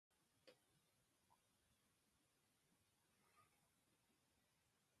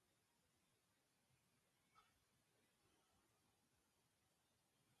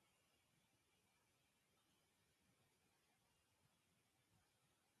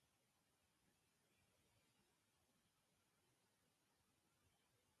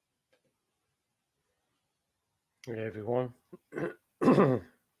Hey everyone, back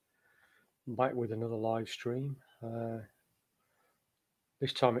with another live stream.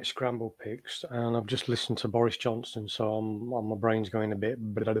 This time it's Scramble Pix, and I've just listened to Boris Johnson, so my brain's going a bit,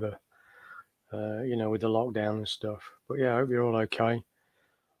 with the lockdown and stuff. But yeah, I hope you're all okay.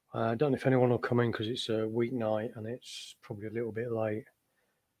 I don't know if anyone will come in because it's a weeknight and it's probably a little bit late.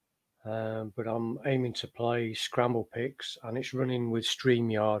 But I'm aiming to play Scramble Pix, and it's running with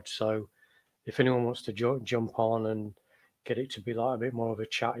StreamYard. So if anyone wants to jump on and get it to be like a bit more of a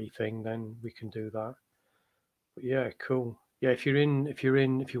chatty thing, then we can do that. But yeah, cool. Yeah, if you're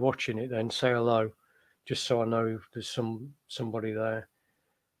watching it, then say hello, just so I know there's somebody there.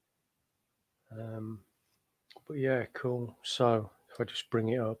 But yeah, cool. So if I just bring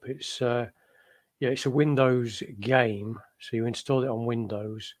it up, it's it's a Windows game, so you install it on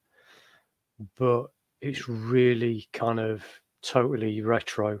Windows, but it's really kind of totally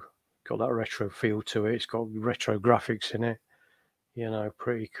retro. Got that retro feel to it. It's got retro graphics in it.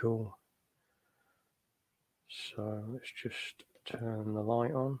 Pretty cool. So let's just turn the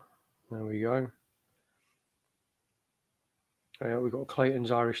light on. There we go. Oh, yeah, we've got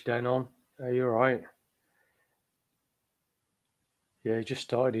Clayton's Irish Den on. Are you alright? Yeah, he just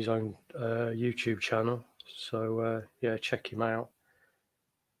started his own YouTube channel. So yeah, check him out.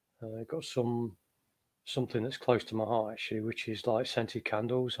 Got something that's close to my heart actually, which is like scented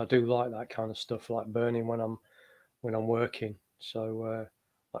candles. I do like that kind of stuff, like burning when I'm working. So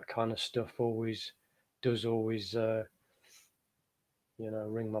that kind of stuff always ring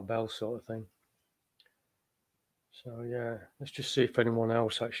my bell sort of thing. So yeah, let's just see if anyone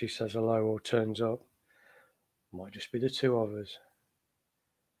else actually says hello or turns up. Might just be the two of us.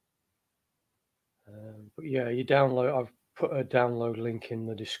 But yeah, I've put a download link in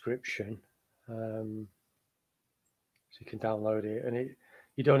the description, so you can download it, and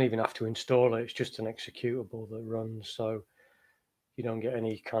you don't even have to install it. It's just an executable that runs, so you don't get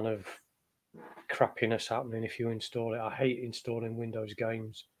any kind of crappiness happening if you install it. I hate installing Windows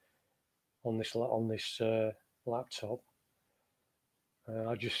games on this laptop.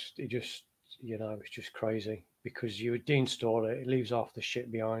 It's just crazy because you deinstall it, it leaves half the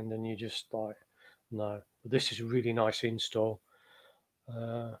shit behind, and you just like, no. But this is a really nice install.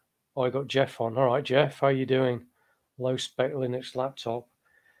 I got Jeff on. All right, Jeff, how you doing? Low spec Linux laptop.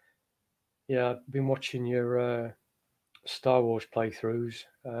 Yeah, I've been watching your Star Wars playthroughs.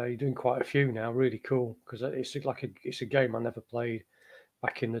 You're doing quite a few now. Really cool because it's a game I never played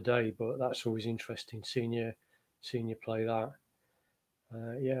back in the day, but that's always interesting seeing you play that.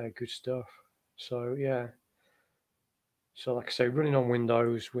 Yeah, good stuff. So yeah, so like I say, running on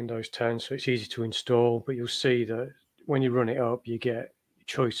Windows 10, so it's easy to install. But you'll see that when you run it up, you get a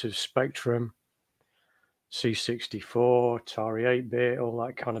choice of Spectrum, C64, Atari 8-Bit, all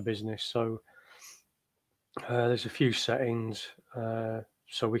that kind of business. So there's a few settings,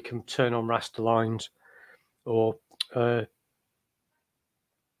 so we can turn on raster lines or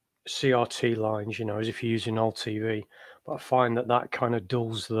CRT lines, as if you're using old TV. But I find that kind of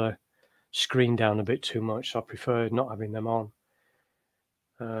dulls the screen down a bit too much, so I prefer not having them on.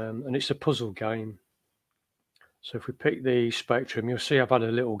 And it's a puzzle game. So if we pick the Spectrum, you'll see I've had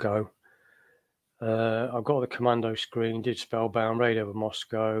a little go. I've got the commando screen, did Spellbound, Radio of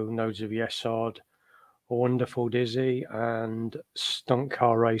Moscow, Nodes of Yesod, Wonderful Dizzy, and Stunt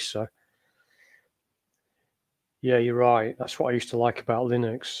Car Racer. Yeah, you're right. That's what I used to like about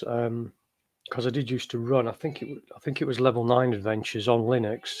Linux, because I did used to run. I think it was Level 9 Adventures on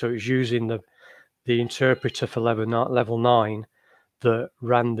Linux, so it was using the interpreter for level 9 that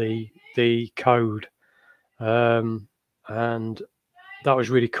ran the code, and that was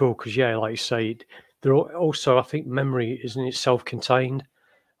really cool because yeah, like you say, there also I think memory isn't it self-contained.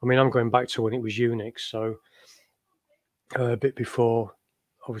 I mean, I'm going back to when it was Unix, so a bit before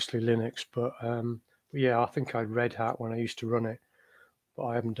obviously Linux, but yeah, I think I had Red Hat when I used to run it, but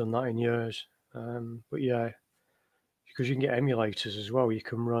I haven't done that in years. But yeah, because you can get emulators as well, you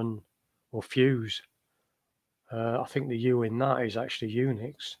can run or Fuse. I think the U in that is actually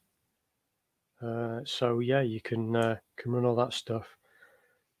Unix. So yeah, you can run all that stuff.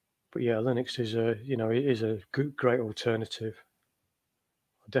 But yeah, Linux is a great alternative.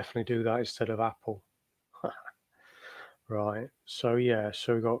 I'll definitely do that instead of Apple. Right. So yeah,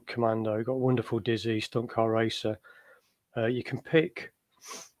 so we got Commando, we got Wonderful Dizzy, Stunt Car Racer. You can pick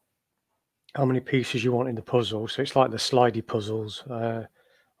how many pieces you want in the puzzle. So it's like the slidey puzzles. I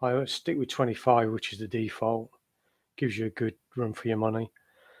stick with 25, which is the default. Gives you a good run for your money.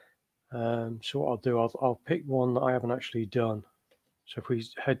 So what I'll do, I'll pick one that I haven't actually done. So if we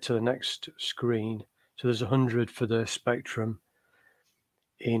head to the next screen, so there's 100 for the Spectrum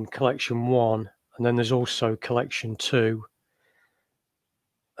in collection 1. And then there's also collection 2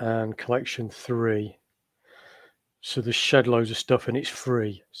 and collection 3. So there's shed loads of stuff and it's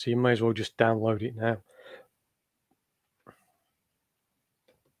free. So you may as well just download it now.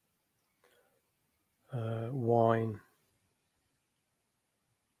 Wine.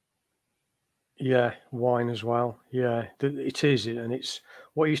 Yeah, wine as well. Yeah, it is. And it's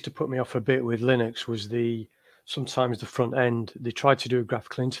what used to put me off a bit with Linux was sometimes the front end, they tried to do a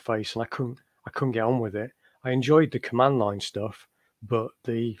graphical interface and I couldn't get on with it. I enjoyed the command line stuff, but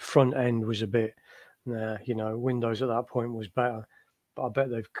the front end was a bit, you know, Windows at that point was better. But I bet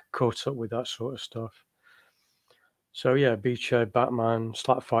they've caught up with that sort of stuff. So yeah, Beachhead, Batman,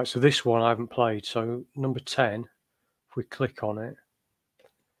 Slap Fight. So this one I haven't played. So number 10, if we click on it,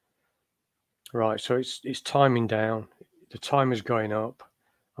 right. So it's timing down. The timer's going up,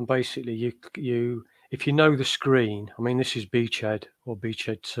 and basically you if you know the screen. I mean, this is Beachhead or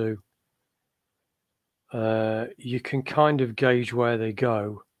Beachhead 2. You can kind of gauge where they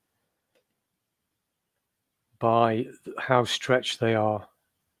go by how stretched they are.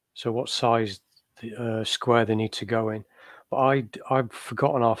 So what size square they need to go in. But I've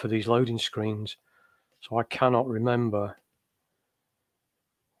forgotten half of these loading screens, so I cannot remember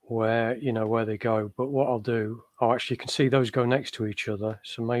where they go. But what I'll do, actually you can see those go next to each other.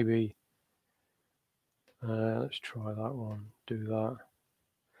 So maybe let's try that one. Do that.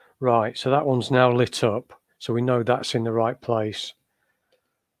 Right. So that one's now lit up. So we know that's in the right place.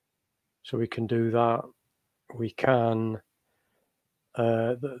 So we can do that. We can.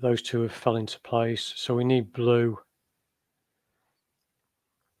 Those two have fell into place. So we need blue.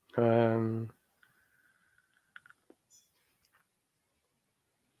 So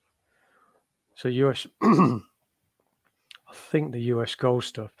US, I think the US gold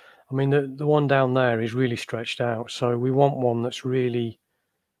stuff. I mean, the one down there is really stretched out. So we want one that's really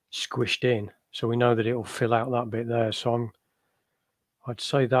squished in. So we know that it will fill out that bit there. So I'd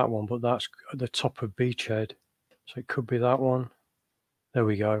say that one, but that's at the top of Beachhead. So it could be that one. There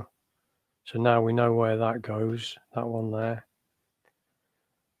we go. So now we know where that goes, that one there.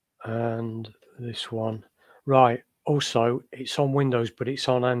 And this one. Right. Also, it's on Windows, but it's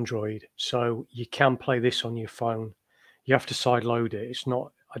on Android. So you can play this on your phone. You have to sideload it. It's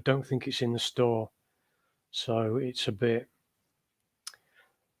not, I don't think it's in the store. So it's a bit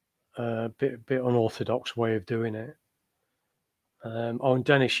unorthodox way of doing it. Oh, and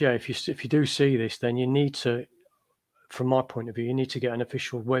Dennis, yeah, if you do see this, then you need to, from my point of view, you need to get an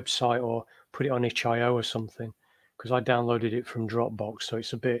official website or put it on itch.io or something, because I downloaded it from Dropbox, so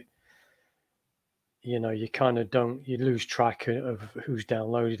it's a bit, you kind of you lose track of who's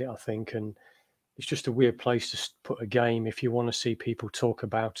downloaded it, I think, and it's just a weird place to put a game if you want to see people talk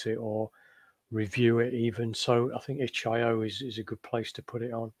about it or review it even. So I think itch.io is a good place to put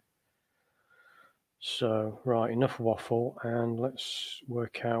it on. So, right, enough waffle, and let's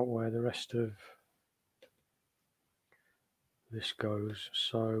work out where the rest of this goes.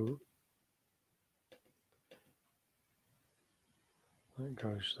 So that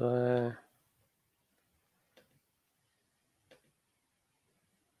goes there.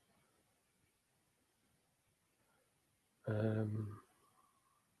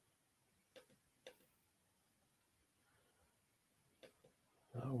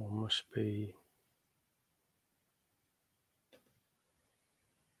 That one must be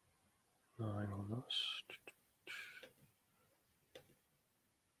 9 on that.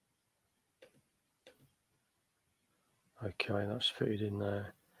 Okay, that's fitted in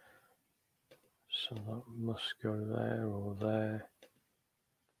there. So that must go there or there.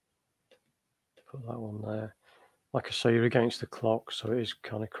 Put that one there. Like I say, you're against the clock, so it is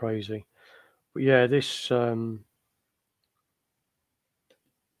kind of crazy. But yeah, this full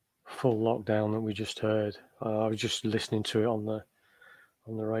lockdown that we just heard, I was just listening to it on the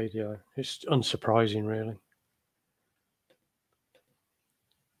radio. It's unsurprising, really.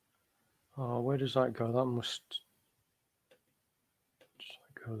 Oh, where does that go? That must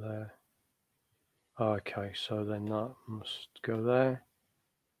go there. Oh, okay, so then that must go there.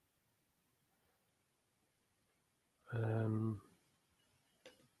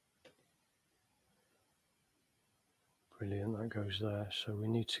 Brilliant, that goes there. So we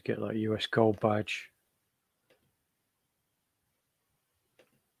need to get that US gold badge.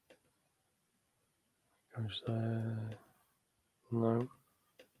 Goes there. No,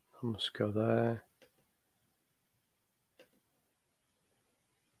 that must go there.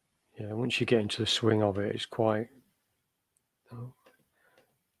 Yeah, once you get into the swing of it, it's quite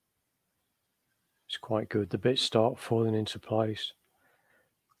good. The bits start falling into place.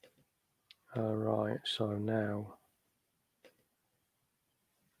 Right, so now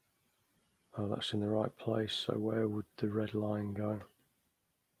Oh, that's in the right place. So where would the red line go?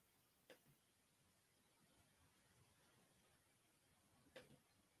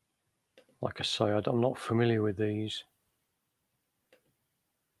 Like I say, I'm not familiar with these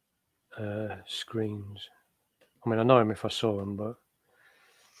screens. I mean, I know them if I saw them, but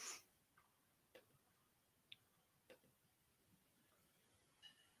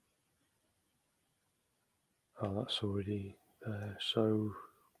oh, that's already there. So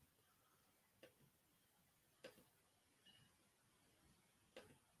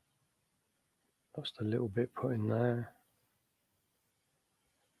that's the little bit put in there.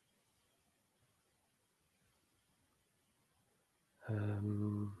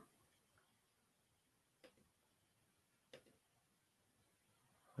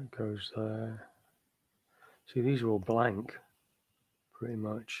 That goes there. See, these are all blank, pretty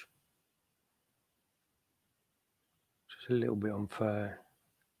much. Just a little bit unfair.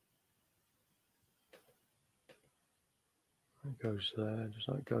 That goes there. Does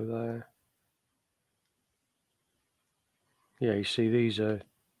that go there? Yeah, you see, these are.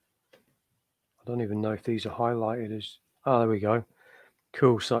 I don't even know if these are highlighted as. Oh, there we go.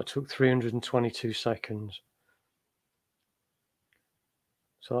 Cool. So that took 322 seconds.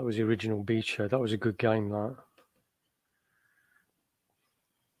 So that was the original Beecher. That was a good game, that.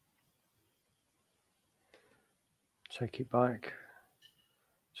 Take it back.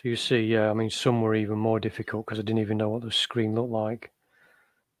 So you see, yeah, I mean, some were even more difficult because I didn't even know what the screen looked like.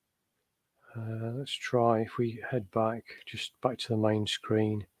 Let's try, if we head back, just back to the main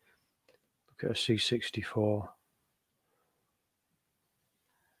screen, look at a C64.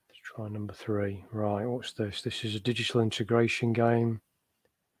 Let's try number 3. Right, what's this? This is a digital integration game.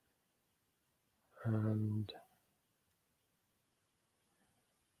 And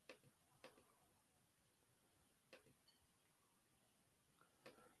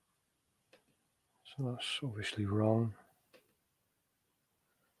so that's obviously wrong.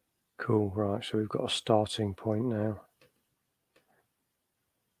 Cool, right, so we've got a starting point now.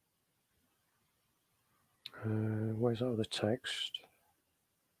 Where's that other text?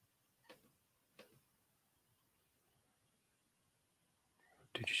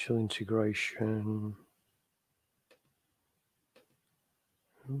 Digital integration.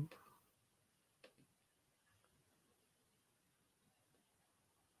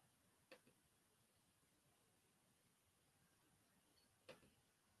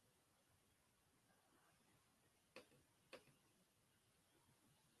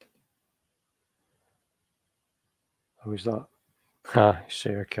 Oh, is that? Ah, see,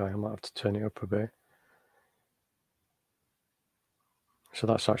 okay, I might have to turn it up a bit. So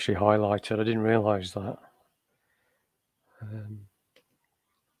that's actually highlighted. I didn't realize that.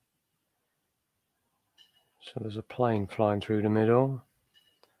 So there's a plane flying through the middle.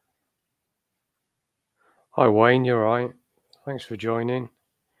 Hi Wayne, you're right. Thanks for joining.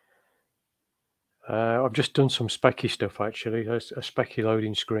 I've just done some Speccy stuff actually, a Speccy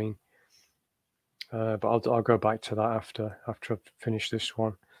loading screen. But I'll go back to that after I've finished this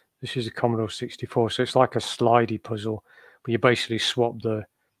one. This is a Commodore 64, so it's like a slidey puzzle, but you basically swap the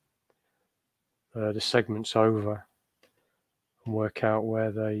segments over and work out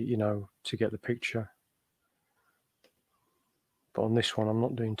where they, to get the picture. But on this one, I'm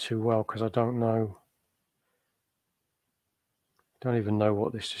not doing too well because I don't even know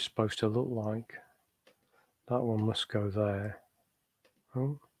what this is supposed to look like. That one must go there.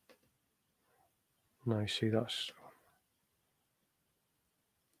 Oh, no, see, that's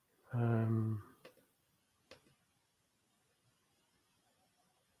let's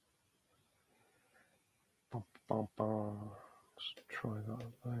try that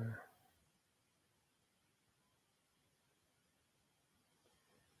up there.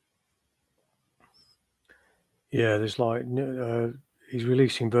 Yeah, there's like he's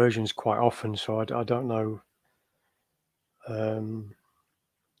releasing versions quite often, so I don't know. I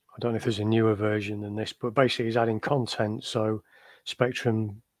don't know if there's a newer version than this, but basically he's adding content. So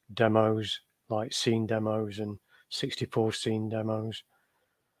Spectrum demos, like scene demos, and 64 scene demos.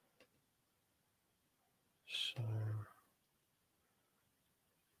 So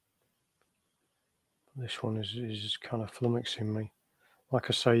this one is kind of flummoxing me. Like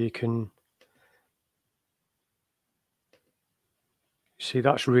I say, you can see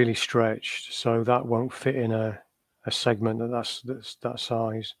that's really stretched, so that won't fit in a segment that's that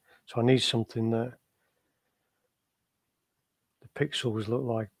size. So I need something that the pixels look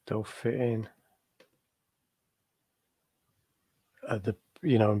like they'll fit in and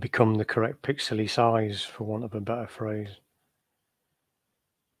become the correct pixely size, for want of a better phrase.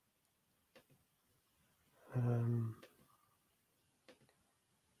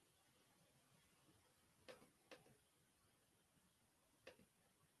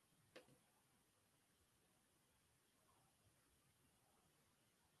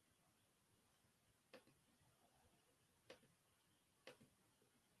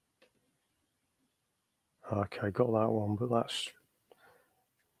 Okay, got that one, but that's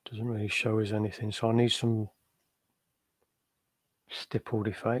doesn't really show us anything. So I need some stippled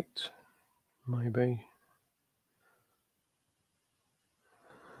effect, maybe.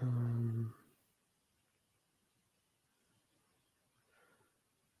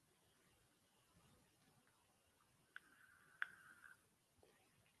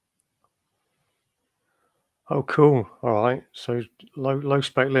 Oh, cool. All right. So low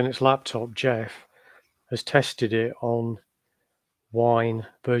spec Linux laptop, Jeff, has tested it on Wine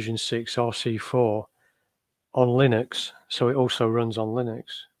version 6 RC4 on Linux. So it also runs on Linux,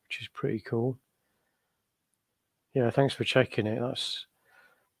 which is pretty cool. Yeah, thanks for checking it. That's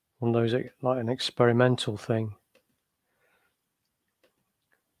one of those, like an experimental thing.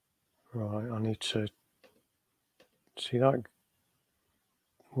 Right, I need to see that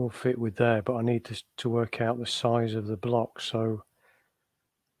will fit with there, but I need to work out the size of the block. So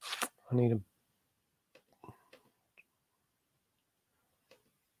I need a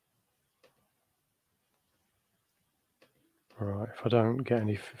right. If I don't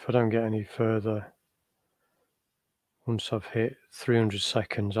get any further, once I've hit 300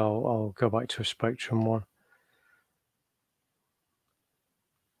 seconds, I'll go back to a Spectrum one.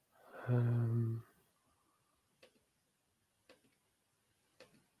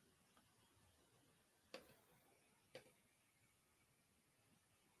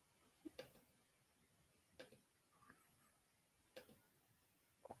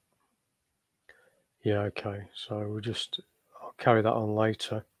 Yeah, okay. So I'll carry that on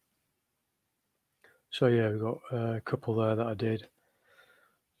later. So yeah, we've got a couple there that I did.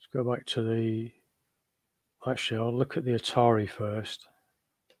 Let's go back to actually, I'll look at the Atari first.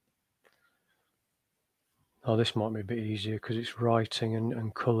 Oh, this might be a bit easier because it's writing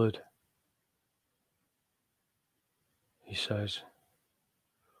and coloured, he says.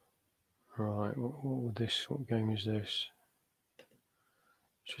 Right, what game is this?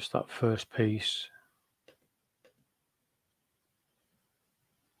 It's just that first piece.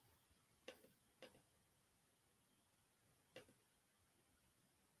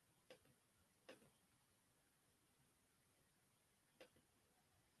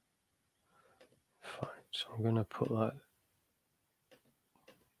 Fine, so I'm going to put that.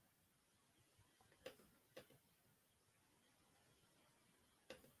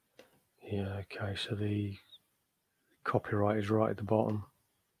 Yeah, okay, so the copyright is right at the bottom.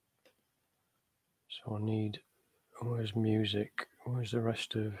 So I need, where's music? Where's the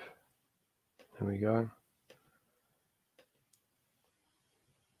rest of, there we go.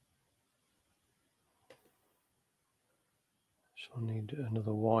 So I need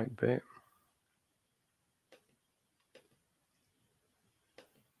another white bit.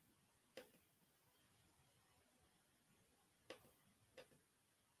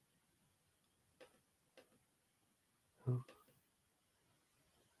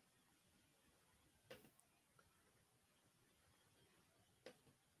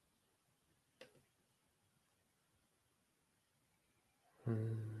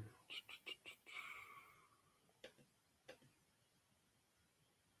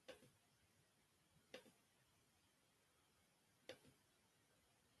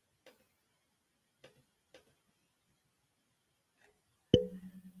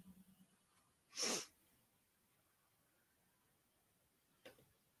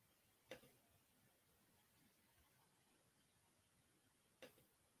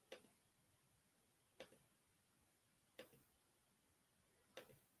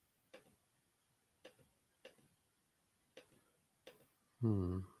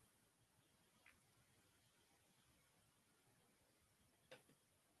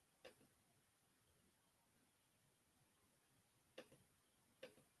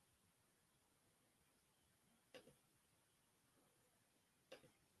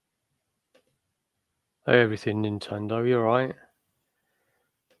 Hey, everything Nintendo, you're right.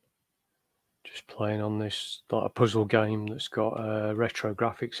 Just playing on this, like a puzzle game that's got retro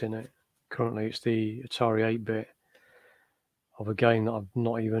graphics in it. Currently it's the Atari 8-Bit of a game that I've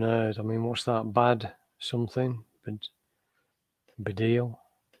not even heard. I mean, what's that? Bad something? Badil?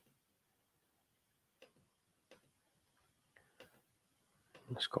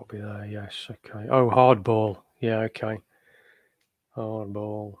 It's got to be there, yes, okay. Oh, Hardball. Yeah, okay.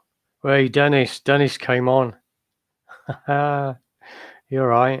 Hardball. Hey, Dennis came on. You're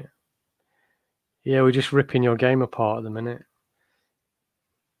right. Yeah, we're just ripping your game apart at the minute.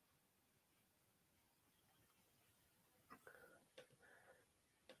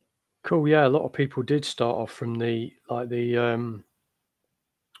 Cool, yeah, a lot of people did start off from the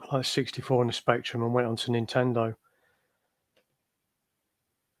 64 and the Spectrum and went on to Nintendo.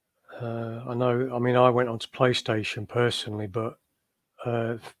 I know, I mean, I went onto PlayStation personally, but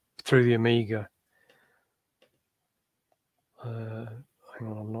through the Amiga. Hang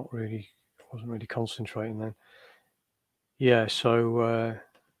on, wasn't really concentrating then. Yeah, so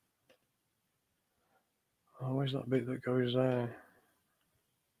oh, where's that bit that goes there?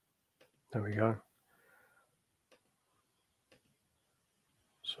 There we go.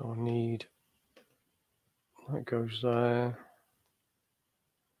 So I need, that goes there.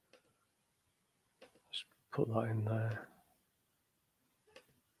 Let's put that in there.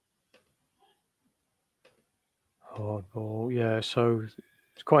 Hardball, yeah, so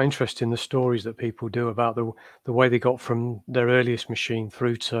it's quite interesting the stories that people do about the way they got from their earliest machine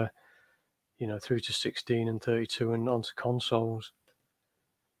through to, you know, through to 16 and 32 and onto consoles.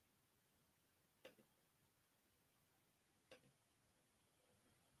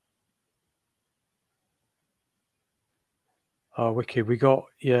 Oh, wicked. We got,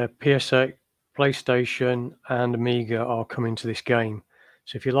 yeah, PSX, PlayStation and Amiga are coming to this game.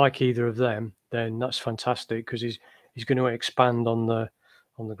 So if you like either of them, then that's fantastic because he's going to expand on the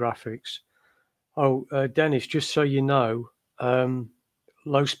graphics. Oh, Dennis, just so you know,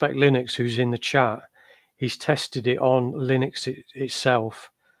 Low Spec Linux, who's in the chat, he's tested it on Linux itself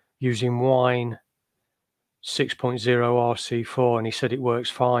using Wine 6.0 RC4, and he said it works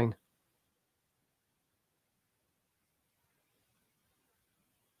fine.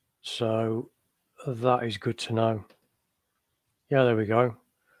 So that is good to know. Yeah, there we go.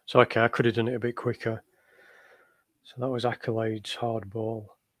 So, okay, I could have done it a bit quicker. So that was Accolades Hardball.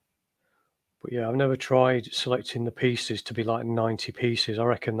 But yeah, I've never tried selecting the pieces to be like 90 pieces. I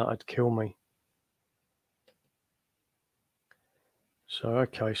reckon that'd kill me. So,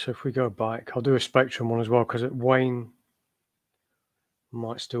 okay, so if we go back, I'll do a Spectrum one as well because Wayne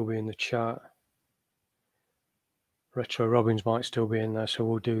might still be in the chat. Retro Robbins might still be in there, so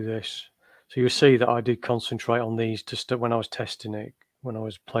we'll do this. So you'll see that I did concentrate on these when I was testing it, when I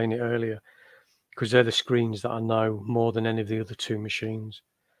was playing it earlier, because they're the screens that I know more than any of the other two machines.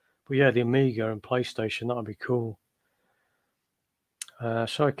 But yeah, the Amiga and PlayStation, that'd be cool.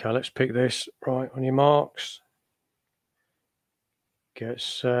 So okay, let's pick this. Right, on your marks, get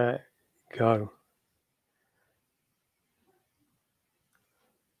set, go.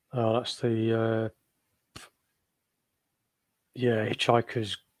 Oh, that's the yeah,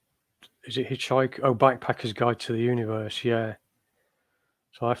 Hitchhiker's. Is it Hitchhiker? Oh, Backpacker's Guide to the Universe. Yeah.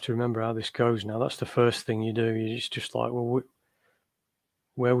 So I have to remember how this goes now. That's the first thing you do. It's just like, well,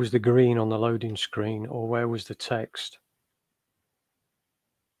 where was the green on the loading screen, or where was the text?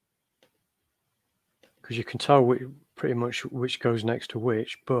 Because you can tell pretty much which goes next to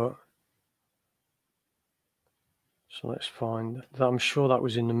which, but so let's find that. I'm sure that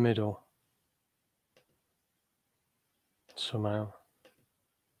was in the middle somehow.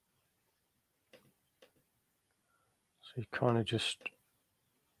 So you kind of just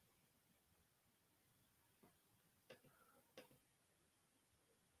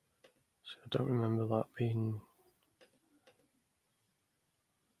I don't remember that being.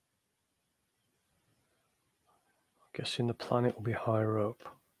 I'm guessing the planet will be higher up.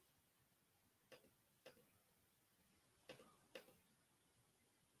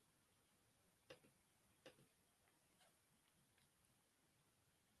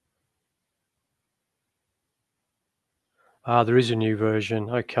 Ah, there is a new version.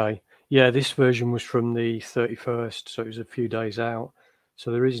 Okay. Yeah, this version was from the 31st, so it was a few days out.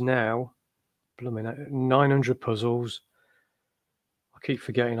 So there is now, blooming 900 puzzles. I keep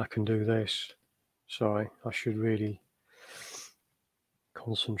forgetting I can do this. Sorry, I should really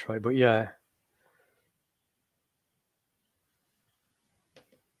concentrate. But yeah.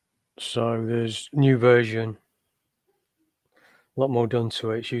 So there's new version. A lot more done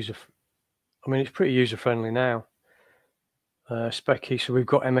to it. It's pretty user-friendly now. Speccy, so we've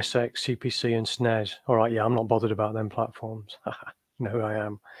got MSX, CPC, and Snes. All right, yeah, I'm not bothered about them platforms. No, I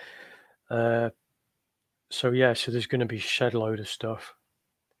am. So yeah, so there's going to be a shed load of stuff.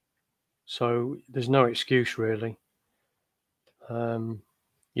 So there's no excuse really.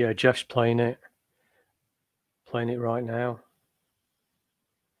 Yeah, Jeff's playing it right now.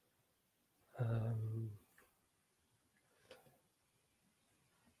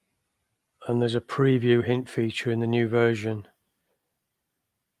 And there's a preview hint feature in the new version.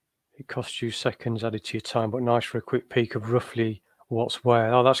 It costs you seconds added to your time, but nice for a quick peek of roughly what's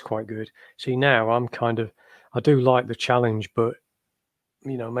where. Oh, that's quite good. See, now I do like the challenge, but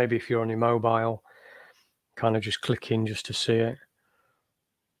you know, maybe if you're on your mobile, kind of just click in just to see it.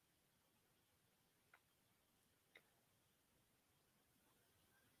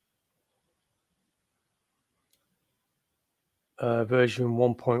 version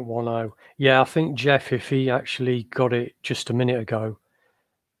 1.10. Yeah, I think Jeff, if he actually got it just a minute ago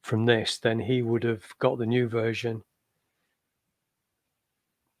from this, then he would have got the new version.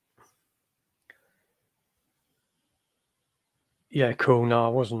 Yeah, cool. No, I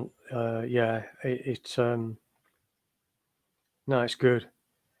wasn't. Yeah, no, it's good.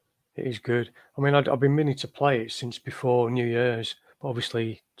 It is good. I mean, I've been meaning to play it since before New Year's, but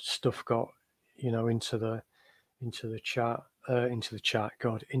obviously stuff got, into the chat,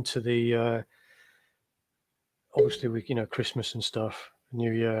 God, into the obviously with Christmas and stuff,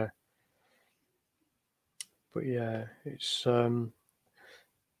 New Year. But yeah, it's no,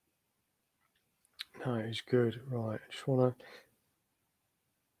 it's good. Right, I just wanna.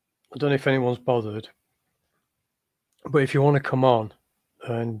 I don't know if anyone's bothered, but if you want to come on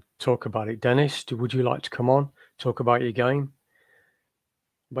and talk about it, Dennis, would you like to come on, talk about your game?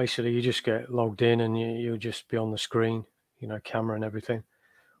 Basically, you just get logged in and you'll just be on the screen, camera and everything.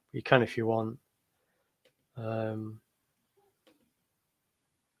 You can if you want.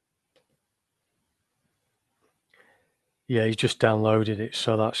 Yeah, he's just downloaded it,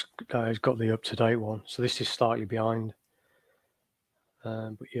 so he's got the up-to-date one. So this is slightly behind.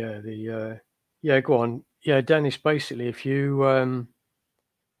 But yeah, yeah, go on. Yeah, Dennis. Basically, if you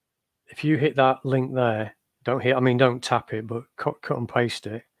hit that link there, don't tap it, but cut and paste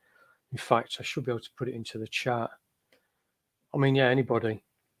it. In fact, I should be able to put it into the chat. I mean, yeah, anybody.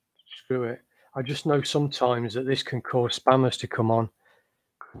 Screw it. I just know sometimes that this can cause spammers to come on.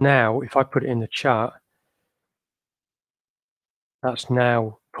 Now, if I put it in the chat, that's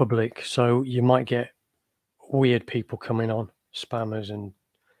now public. So you might get weird people coming on, spammers, and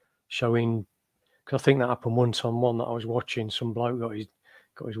showing. Because I think that happened once on one that I was watching. Some bloke got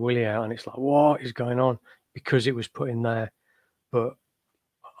his willy out, and it's like, what is going on? Because it was put in there. But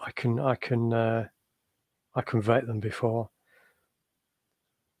I can vet them before.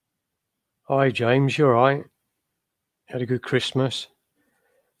 Hi, James, you all right? Had a good Christmas?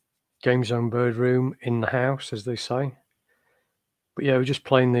 Game Zone Bird Room in the house, as they say. But yeah, we're just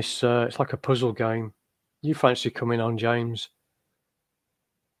playing this. It's like a puzzle game. You fancy coming on, James?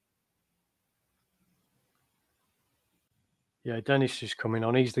 Yeah, Dennis is coming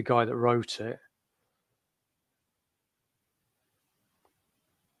on. He's the guy that wrote it.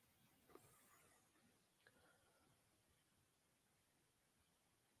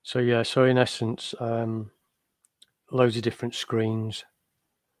 So yeah, so in essence, loads of different screens.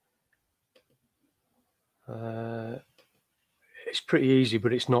 It's pretty easy,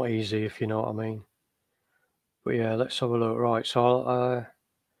 but it's not easy, if you know what I mean. But yeah, let's have a look. Right, so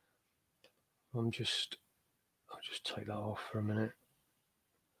I'll just take that off for a minute.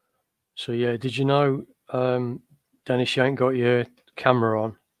 So yeah, did you know, Dennis, you ain't got your camera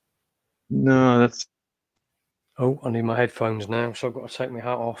on? No, that's. Oh, I need my headphones now, so I've got to take my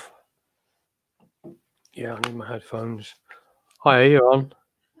hat off. Yeah, I need my headphones. Hi, are you on?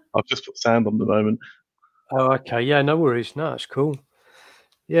 I've just put sound on the moment. Oh, okay. Yeah, no worries. No, it's cool.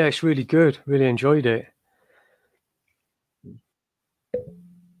 Yeah, it's really good. Really enjoyed it.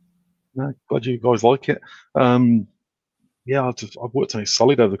 No, glad you guys like it. Yeah, I've worked on it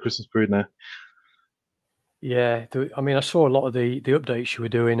solid over the Christmas period now. Yeah, I mean, I saw a lot of the updates you were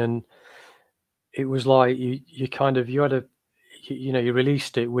doing, and it was like you kind of you had a you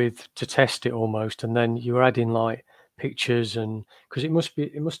released it to test it almost, and then you were adding like pictures, and because it must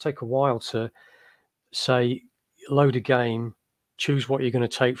take a while to say load a game, choose what you're going to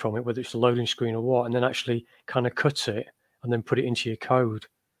take from it, whether it's a loading screen or what, and then actually kind of cut it and then put it into your code.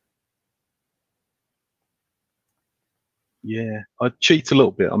 Yeah, I cheat a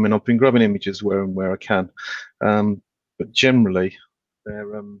little bit. I mean, I've been grabbing images where I can, but generally they're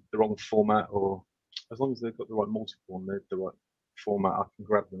the wrong format, or as long as they've got the right multiple and they're the right format, I can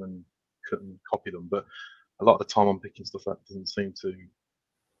grab them and cut and copy them. But a lot of the time, I'm picking stuff that doesn't seem to be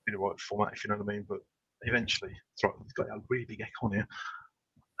the right format, if you know what I mean. But eventually, it's right. It's got a really big icon here.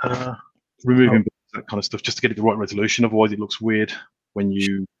 Removing that kind of stuff just to get it the right resolution. Otherwise, it looks weird when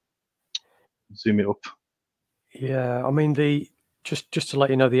you zoom it up. Yeah, I mean just to let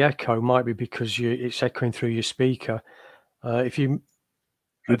you know, the echo might be because it's echoing through your speaker. Have you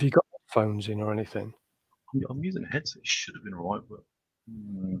got headphones in or anything? I'm using a headset. It should have been alright, but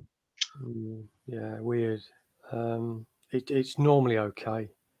Yeah, weird. It's normally okay,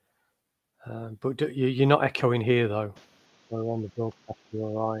 but you're not echoing here though. We're on the broadcast. You're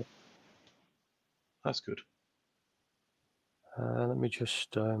all right. that's good. Let me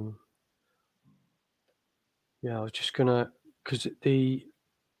just. Yeah, I was just gonna because it's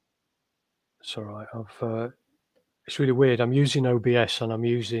all right. It's really weird. I'm using OBS and I'm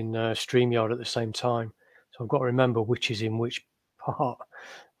using StreamYard at the same time, so I've got to remember which is in which apart.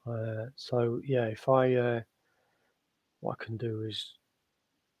 So yeah, if I what I can do is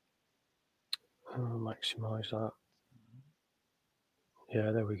maximize that.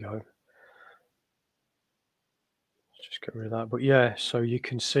 Yeah, there we go. Let's just get rid of that. But yeah, so you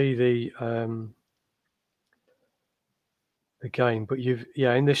can see the game. But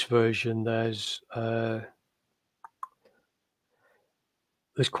in this version there's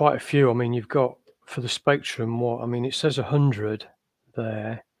quite a few. I mean, you've got for the Spectrum, it says 100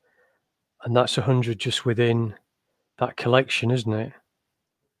 there, and that's 100 just within that collection, isn't it?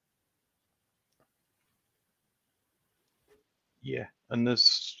 Yeah, and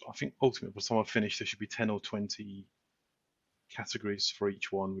there's, I think ultimately by the time I finish, there should be 10 or 20 categories for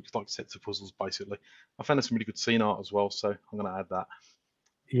each one, which like sets of puzzles basically. I found there's some really good scene art as well, so I'm going to add that.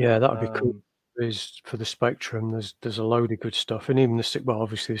 Yeah, that would be cool. Is for the Spectrum, there's a load of good stuff, and even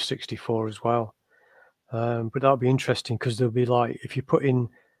obviously the 64 as well. But that'll be interesting because there'll be, like, if you put in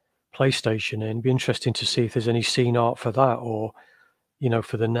PlayStation in, it'd be interesting to see if there's any scene art for that, or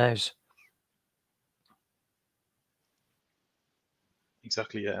for the NES.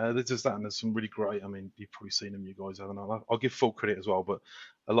 Exactly, yeah. There's that, and there's some really great. I mean, you've probably seen them, you guys haven't. I'll give full credit as well, but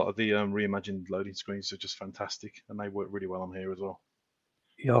a lot of the reimagined loading screens are just fantastic, and they work really well on here as well.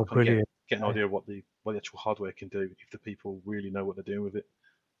 Oh, Kind of brilliant! Get an idea of what the actual hardware can do if the people really know what they're doing with it.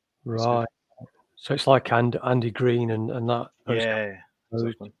 It's Right. good. So it's like Andy Green and that. Yeah,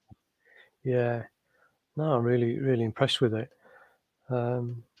 exactly. Yeah. No, I'm really impressed with it.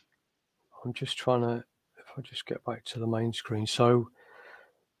 I'm just trying to, if I just get back to the main screen. So,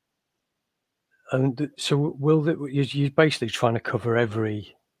 you're basically trying to cover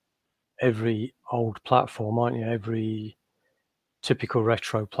every old platform, aren't you? Every typical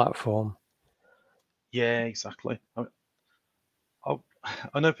retro platform. Yeah, exactly.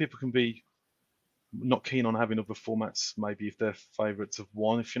 I know people can be not keen on having other formats, maybe if they're favourites of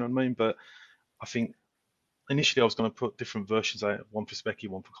one, if you know what I mean. But I think initially I was going to put different versions out, one for Speccy,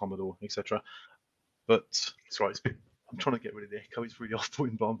 one for Commodore, etc. But it's right. I'm trying to get rid of the echo. It's really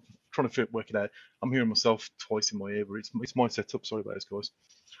off-putting, but I'm trying to work it out. I'm hearing myself twice in my ear, but it's my setup. Sorry about this, guys.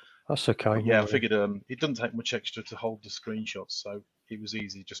 That's okay. But yeah, No I worries. figured it doesn't take much extra to hold the screenshots, so it was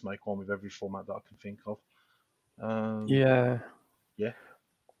easy to just make one with every format that I can think of. Yeah. Yeah.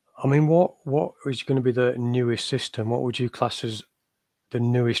 I mean, what is going to be the newest system? What would you class as the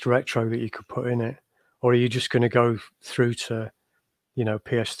newest retro that you could put in it? Or are you just going to go through to,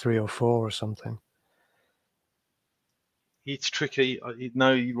 PS3 or 4 or something? It's tricky.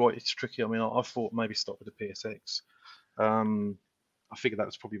 No, you're right. It's tricky. I mean, I thought maybe start with the PSX. I figured that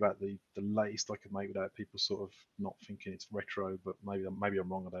was probably about the latest I could make without people sort of not thinking it's retro. But maybe I'm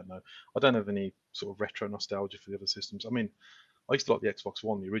wrong. I don't know. I don't have any sort of retro nostalgia for the other systems. I mean, I used to like the Xbox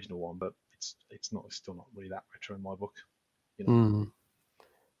One, the original one, but it's still not really that retro in my book. You know, Mm.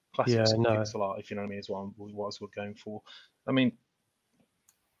 classic Yeah, sort of no. pixel art, if you know what I mean, is what I was going for. I mean,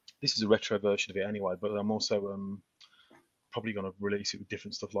 this is a retro version of it anyway, but I'm also probably going to release it with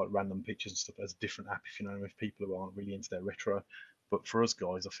different stuff like random pictures and stuff as a different app, if you know, if people who aren't really into their retro. But for us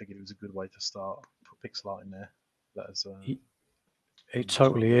guys, I figured it was a good way to start. Put pixel art in there. That is It pretty much fun.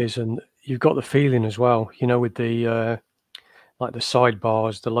 totally is, and you've got the feeling as well, with the like the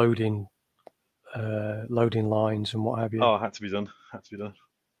sidebars, the loading lines, and what have you. Oh, it had to be done. Had to be done.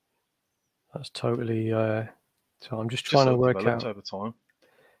 That's totally. So I'm just Just trying to sort of work developed out. over time.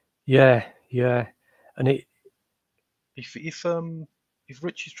 Yeah, yeah, and If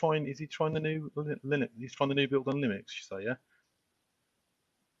Rich is he trying the new Linux? He's trying the new build on Linux. You say,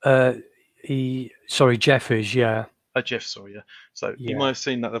 yeah. sorry, Jeff is, yeah, Jeff, sorry, yeah. So you yeah. might have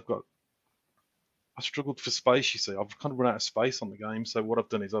seen that they've got. I struggled for space. You see, I've kind of run out of space on the game. So what I've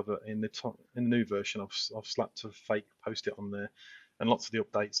done is in the new version, I've slapped a fake post-it on there, and lots of the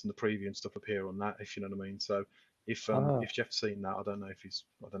updates and the preview and stuff appear on that. If you know what I mean. So Ah, if Jeff's seen that, I don't know if he's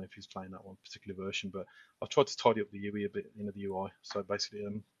playing that one particular version, but I've tried to tidy up the UI a bit, the UI. So basically,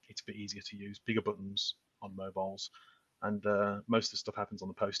 it's a bit easier to use, bigger buttons on mobiles, and most of the stuff happens on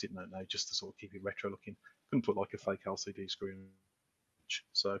the post-it note now, just to sort of keep it retro looking. Couldn't put like a fake LCD screen.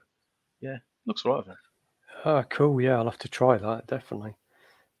 So yeah, looks right. cool. Yeah, I'll have to try that definitely.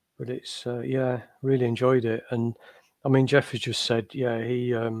 But it's yeah, really enjoyed it, and I mean, Jeff has just said, yeah,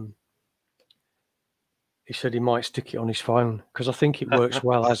 he said he might stick it on his phone because I think it works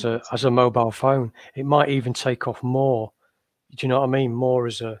well as a mobile phone. It might even take off more. Do you know what I mean? More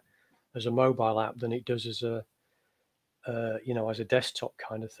as a mobile app than it does as a as a desktop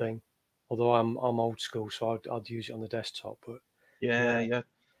kind of thing. Although I'm old school, so I'd use it on the desktop. But Yeah, yeah, yeah.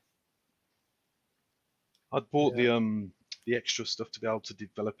 I'd bought yeah, the extra stuff to be able to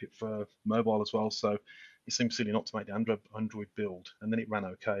develop it for mobile as well. So it seems silly not to make the Android build, and then it ran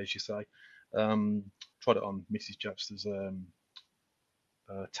okay, as you say. Tried it on Mrs. Japster's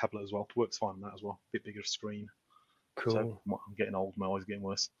tablet as well. Works fine on that as well. Bit bigger screen. Cool. So I'm getting old. My eyes are getting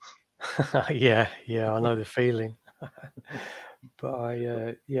worse. Yeah, I know the feeling. But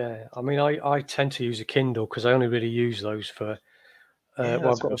I mean, I tend to use a Kindle because I only really use those for.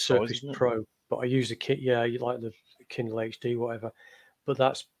 Well, I've got a Surface Pro, but I use a kit. Yeah, you like the Kindle HD, whatever. But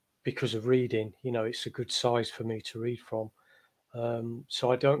that's because of reading. You know, it's a good size for me to read from.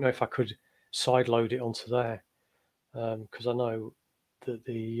 So I don't know if I could sideload it onto there, because I know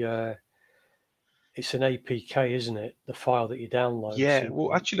that it's an APK, isn't it? The file that you download. Yeah. So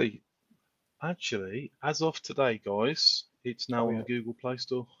Well, actually, as of today, guys, it's now on yeah. the Google Play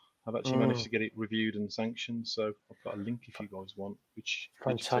Store. I've actually managed to get it reviewed and sanctioned, so I've got a link if you guys want, which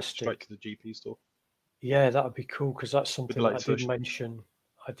literally takes straight to the GP store. Yeah, that would be cool because that's With something the that latest version.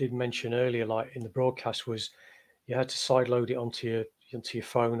 I did mention earlier, like in the broadcast, was you had to sideload it onto your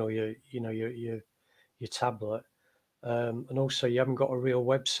phone or your tablet, and also you haven't got a real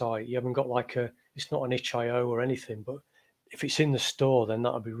website. You haven't got like it's not an itch.io or anything, but if it's in the store, then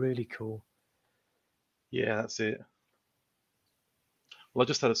that would be really cool. Yeah, that's it. Well, I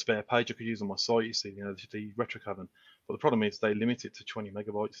just had a spare page I could use on my site, you see, the Retro Cavern. But the problem is they limit it to 20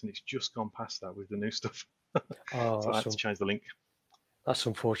 megabytes, and it's just gone past that with the new stuff. Oh, So I had to change the link. That's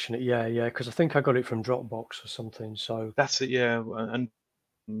unfortunate. Yeah, because I think I got it from Dropbox or something. So that's it, yeah. And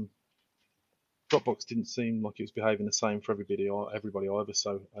Dropbox didn't seem like it was behaving the same for everybody either.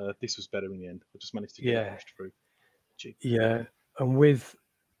 So this was better in the end. I just managed to get it pushed through. Yeah, and with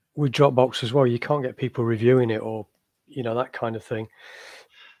Dropbox as well, you can't get people reviewing it or that kind of thing.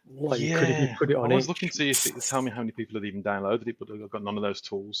 Like you could if you put it on. I was looking to see if it would tell me how many people had even downloaded it, but I've got none of those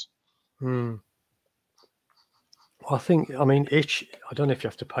tools. Well, I mean, Itch. I don't know if you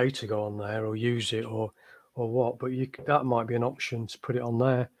have to pay to go on there or use it or what, but that might be an option to put it on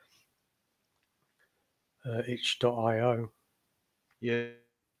there. Itch.io. Yeah.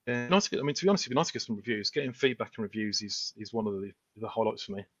 Nice to get, I mean, to be honest, it'd be nice to get some reviews. Getting feedback and reviews is one of the highlights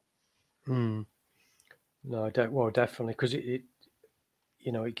for me. No, well, definitely, because it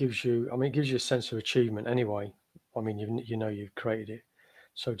gives you. I mean, it gives you a sense of achievement anyway. I mean, you've created it,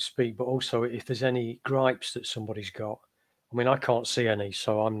 so to speak. But also, if there's any gripes that somebody's got, I mean, I can't see any,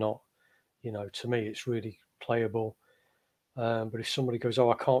 so I'm not. To me, it's really playable. But if somebody goes, "Oh,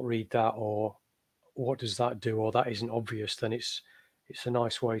 I can't read that," or "What does that do?" or "That isn't obvious," then it's a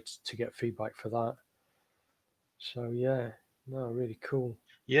nice way to get feedback for that. So yeah, no, really cool.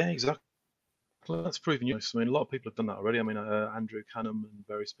 Yeah, exactly. That's proven use. I mean, a lot of people have done that already. I mean, Andrew Canham and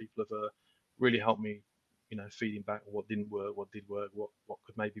various people have really helped me, feeding back what didn't work, what did work, what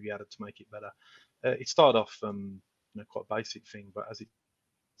could maybe be added to make it better. It started off, quite a basic thing, but as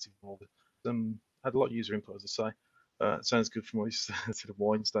it's evolved, had a lot of user input, as I say. It sounds good from what you said of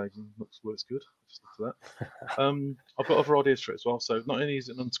wine staging. Works good. Just look for that. I've got other ideas for it as well. So not only is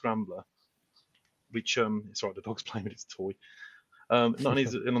it an unscrambler, which it's right, the dog's playing with its toy. Not only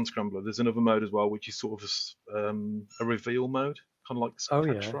is it an unscrambler, there's another mode as well, which is sort of a reveal mode, kind of like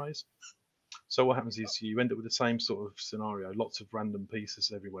catchphrase. So what happens is you end up with the same sort of scenario, lots of random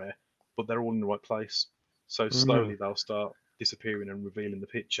pieces everywhere, but they're all in the right place. So slowly they'll start disappearing and revealing the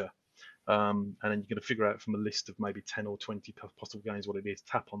picture. And then you're going to figure out from a list of maybe 10 or 20 possible games what it is.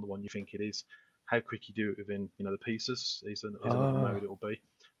 Tap on the one you think it is. How quick you do it within the pieces is another mode it'll be,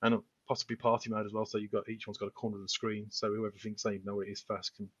 and possibly party mode as well. So each one's got a corner of the screen, so whoever thinks they know what it is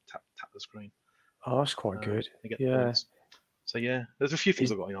first can tap the screen. Oh, that's quite good. Get the points. So yeah, there's a few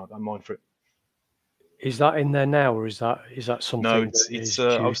things I've got in mind for it. Is that in there now, or is that something? No, it's.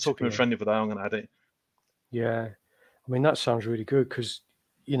 I was talking to a friend the other day. I'm going to add it. Yeah, I mean that sounds really good because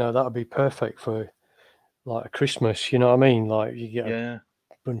that would be perfect for like a Christmas. You know what I mean? Like you get a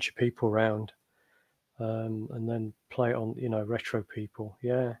bunch of people around, and then play it on retro people.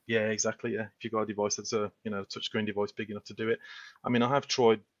 Yeah. Yeah, exactly. Yeah, if you've got a device that's a touchscreen device big enough to do it. I mean, I have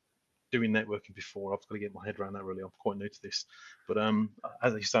tried doing networking before. I've got to get my head around that really. I'm quite new to this, but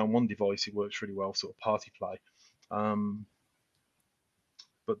as you say, on one device it works really well, sort of party play.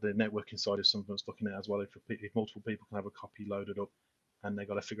 But the networking side is something I was looking at as well. If multiple people can have a copy loaded up, and they've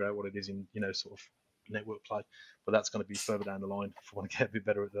got to figure out what it is in sort of network play. But that's going to be further down the line if I want to get a bit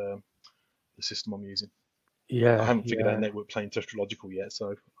better at the system I'm using. Yeah, I haven't figured out network play industriological yet,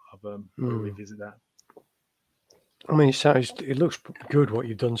 so I've got to revisit that. I mean, it looks good what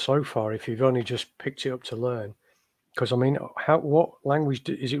you've done so far. If you've only just picked it up to learn, because I mean, what language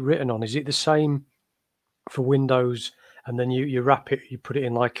is it written on? Is it the same for Windows, and then you wrap it, you put it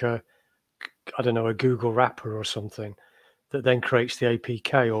in like a, I don't know, a Google wrapper or something, that then creates the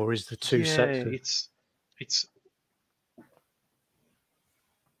APK, or is the two sets? Yeah, it's.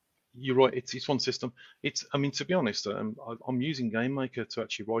 You're right. It's one system. I mean, to be honest, I'm using Game Maker to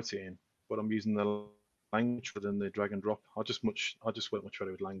actually write it in, but I'm using the language rather than the drag and drop. I just work much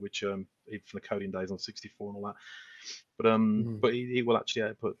better with language, even from the coding days on 64 and all that. But it will actually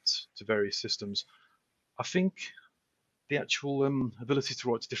output to various systems. I think the actual ability to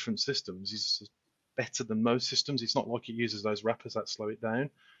write to different systems is better than most systems. It's not like it uses those wrappers that slow it down.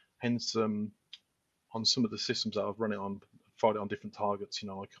 Hence, on some of the systems that I've run it on, tried it on different targets,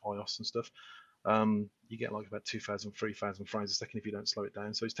 like iOS and stuff, you get like about 2,000, 3,000 frames a second if you don't slow it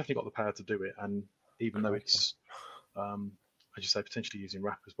down. So it's definitely got the power to do it. And even though it's, as you say, potentially using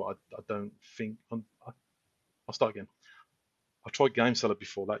wrappers, but I don't think, I'll start again. I tried GameSeller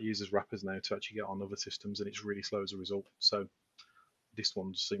before, that uses wrappers now to actually get on other systems, and it's really slow as a result. So this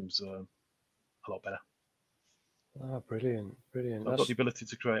one seems a lot better. Oh, brilliant, brilliant. I've got the ability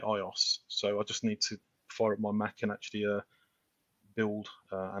to create iOS, so I just need to fire up my Mac and actually build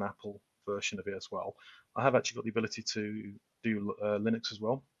an Apple version of it as well. I have actually got the ability to do Linux as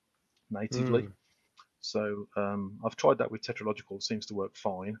well, natively. So I've tried that with Tetralogical, it seems to work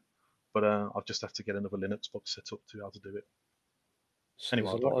fine, but I'll just have to get another Linux box set up to be able to do it. So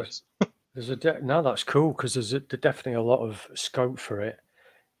anyway, I digress. No, that's cool, because there's definitely a lot of scope for it,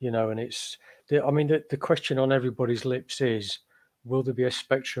 and it's. I mean, the question on everybody's lips is, will there be a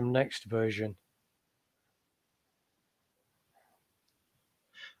Spectrum Next version?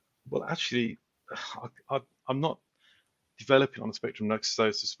 Well, actually, I'm not developing on a Spectrum Next, so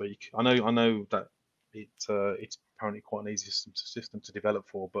to speak. I know that it's apparently quite an easy system to develop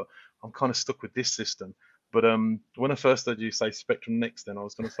for, but I'm kind of stuck with this system. But when I first heard you say Spectrum Next, then I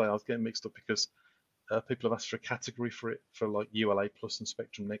was going to say I was getting mixed up because people have asked for a category for it for like ULA Plus and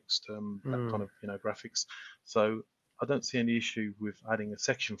Spectrum Next, that kind of graphics. So I don't see any issue with adding a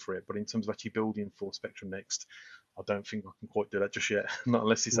section for it, but in terms of actually building for Spectrum Next, I don't think I can quite do that just yet. Not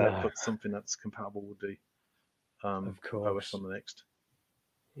unless it's output something that's compatible with the of course OS on the Next.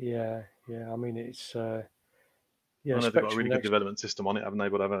 Yeah. I mean, it's I know they've got a really good development system on it, haven't they?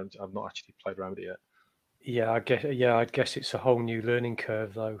 But I've not actually played around with it yet. Yeah, I'd guess it's a whole new learning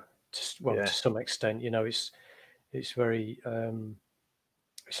curve, though. To some extent, it's very.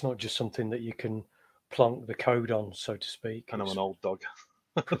 It's not just something that you can plonk the code on, so to speak. And I'm an old dog.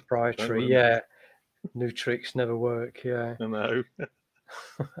 Proprietary, yeah. New tricks never work, yeah. No.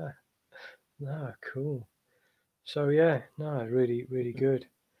 No, cool. So yeah, no, really, really good.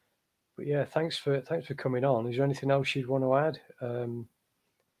 But yeah, thanks for coming on. Is there anything else you'd want to add?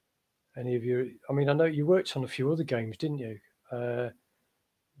 Any of you? I mean, I know you worked on a few other games, didn't you?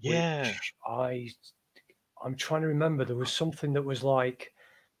 Yeah. I'm trying to remember. There was something that was like,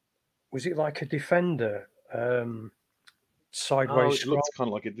 was it like a Defender? Sideways. Oh, it looked kind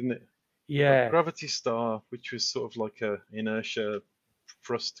of like it, didn't it? Yeah. Gravity Star, which was sort of like a inertia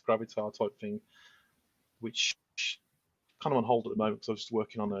thrust gravitar type thing, which kind of on hold at the moment because I was just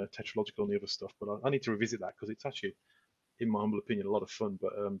working on a Tetralogical and the other stuff. But I need to revisit that because it's actually, in my humble opinion, a lot of fun.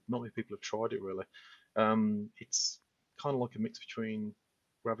 But not many people have tried it really. It's kind of like a mix between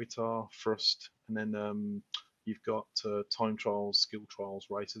gravitar, thrust, and then you've got time trials, skill trials,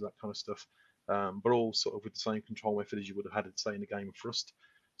 races, that kind of stuff. But all sort of with the same control method as you would have had, say, in a game of Thrust.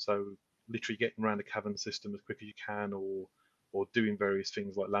 So literally getting around a cavern system as quick as you can, or doing various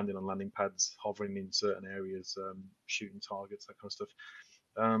things like landing on landing pads, hovering in certain areas, shooting targets, that kind of stuff.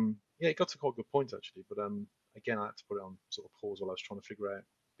 Yeah, it got to quite a good point actually, but again, I had to put it on sort of pause while I was trying to figure out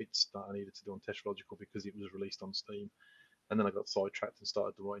bits that I needed to do on Tetralogical because it was released on Steam. And then I got sidetracked and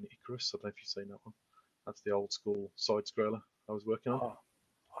started writing Icarus. I don't know if you've seen that one. That's the old school side scroller I was working on.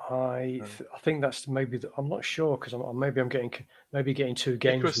 I think that's maybe I'm not sure because I'm getting two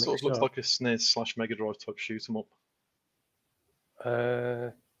games Icarus mixed sort of looks up. like a Snes / Megadrive type shoot 'em up.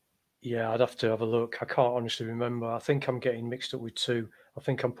 Yeah, I'd have to have a look. I can't honestly remember. I think I'm getting mixed up with two. I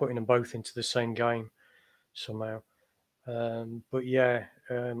think I'm putting them both into the same game somehow. But yeah,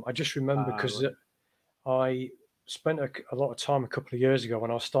 I just remember because Right. I spent a lot of time a couple of years ago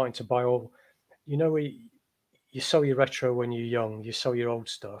when I was starting to buy all, you sell your retro when you're young, you sell your old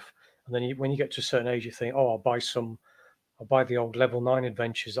stuff, and then when you get to a certain age, you think, oh, I'll buy the old Level 9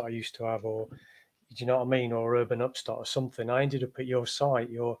 adventures that I used to have, or do you know what I mean, or Urban Upstart or something. I ended up at your site,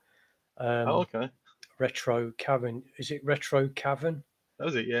 your Okay. Retro Cavern. Is it Retro Cavern? That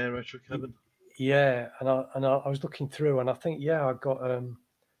was it, yeah, Retro Cavern. Yeah, and I was looking through, and I think I got I'm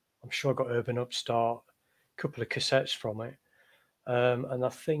sure I got Urban Upstart, a couple of cassettes from it, and I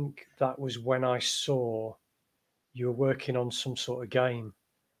think that was when I saw you were working on some sort of game.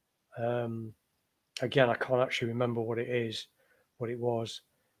 again, I can't actually remember what it is, what it was,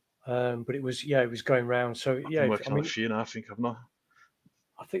 but it was, yeah, it was going round. So I've yeah, been working I on a mean, few now. I think I've not.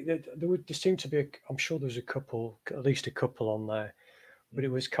 I think that there seemed to be, I'm sure there was a couple, at least a couple on there, but it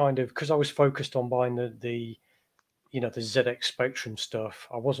was kind of because I was focused on buying the the ZX Spectrum stuff.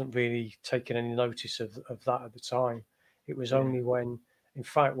 I wasn't really taking any notice of that at the time. It was Yeah. only when, in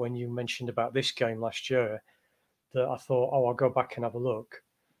fact, when you mentioned about this game last year, that I thought, oh, I'll go back and have a look,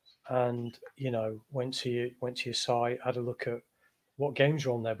 and went to your site, had a look at what games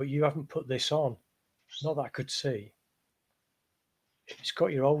are on there, but you haven't put this on. Not that I could see. It's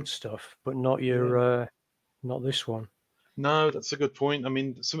got your old stuff, but not Yeah. not this one. No, that's a good point. I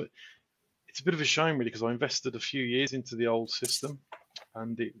mean, it's a bit of a shame really because I invested a few years into the old system,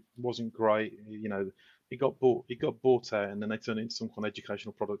 and it wasn't great. It got bought out, and then they turned it into some kind of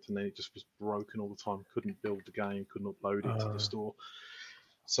educational product, and then it just was broken all the time. Couldn't build the game, couldn't upload it to the Uh, store.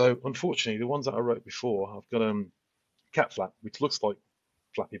 So unfortunately, the ones that I wrote before, I've got Cat Flap, which looks like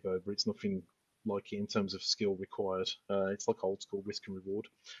Flappy Bird, but it's nothing like it in terms of skill required. It's like old school risk and reward.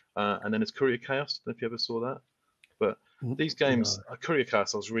 And then it's Courier Chaos. I don't know if you ever saw that. But these games, no. Courier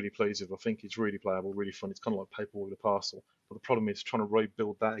Chaos, I was really pleased with. I think it's really playable, really fun. It's kind of like Paperboy with a Parcel. But the problem is trying to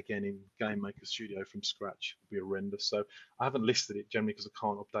rebuild that again in Game Maker Studio from scratch would be horrendous. So I haven't listed it generally because I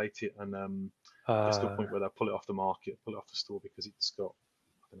can't update it, and gets to a point where they'll pull it off the market, pull it off the store because it's got,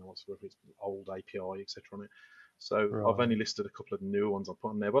 I don't know what's whether it's old API, etc. on it. So I've only Right. listed a couple of new ones I put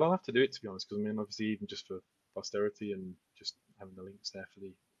on there, but I'll have to do it to be honest, because I mean, obviously, even just for posterity and just having the links there for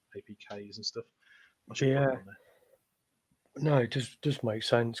the APKs and stuff, I should put them Yeah. on there. No, it does make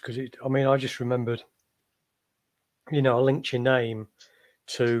sense because I mean, I just remembered, I linked your name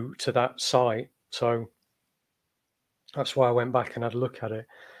to that site, so that's why I went back and had a look at it.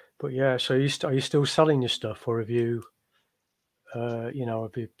 But yeah, so are you still selling your stuff, or have you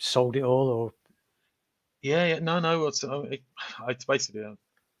sold it all, or Yeah, no. It's basically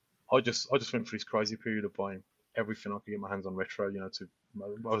I just went through this crazy period of buying everything I could get my hands on retro, to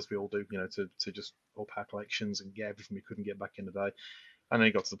as we all do, to just up our collections and get everything we couldn't get back in the day. And then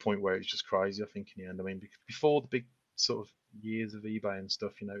it got to the point where it's just crazy, I think, in the end. I mean, before the big sort of years of eBay and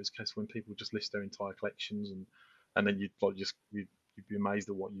stuff, it was a case when people just list their entire collections, and then you'd be amazed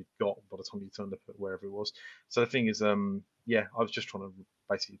at what you'd got by the time you turned up at wherever it was. So the thing is, yeah, I was just trying to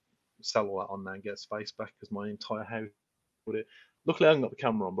basically sell all that on there and get space back because my entire house would it. Luckily, I haven't got the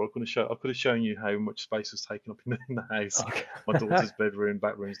camera on, but I could have shown you how much space was taken up in the house, okay. my daughter's bedroom,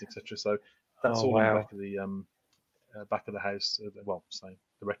 back rooms, etc. So that's Oh all in the wow. back of the house. Well, say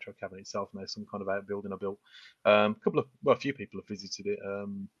the retro cabinet itself, and there's some kind of outbuilding I built. A few people have visited it.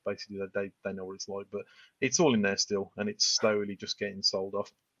 Basically, they know what it's like, but it's all in there still, and it's slowly just getting sold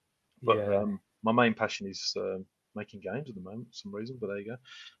off. But Yeah. my main passion is making games at the moment for some reason. But there you go.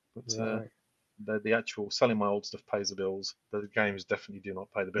 But Right. the actual selling my old stuff pays the bills. The games definitely do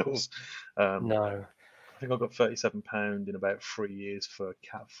not pay the bills. Um, No. I think I got £37 in about 3 years for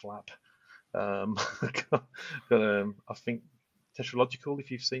Cat Flap. Um, I think Tetralogical,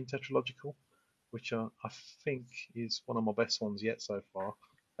 if you've seen Tetralogical, which I think is one of my best ones yet so far.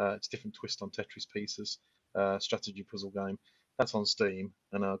 It's a different twist on Tetris pieces, strategy puzzle game. That's on Steam,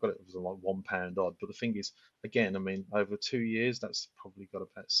 and I got it for like £1 odd. But the thing is, again, I mean, over 2 years, that's probably got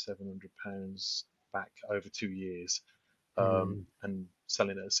about £700 back over 2 years, Mm. and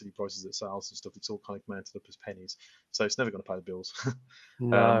selling it at silly prices at sales and stuff. It's all kind of mounted up as pennies, so it's never going to pay the bills.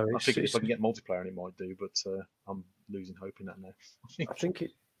 No, I figured if it's I can get multiplayer, it might do, but I'm losing hope in that now. I think I think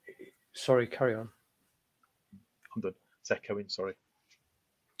it. Sorry, carry on. I'm done. It's echoing. Sorry.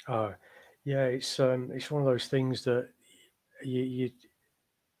 Oh, yeah, it's one of those things that you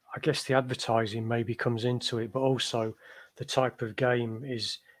I guess the advertising maybe comes into it, but also the type of game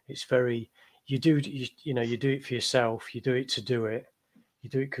is it's very you do it for yourself, you do it to do it, you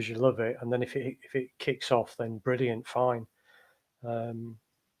do it because you love it, and then if it kicks off, then brilliant, fine. Um,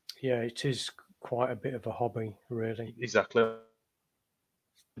 yeah, it is quite a bit of a hobby, really. Exactly.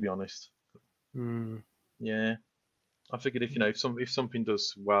 To be honest, Mm, yeah. I figured if something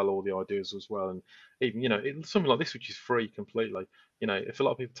does well, all the ideas as well, and even something like this which is free completely. If a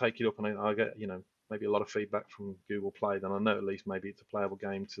lot of people take it up and I get maybe a lot of feedback from Google Play, then I know at least maybe it's a playable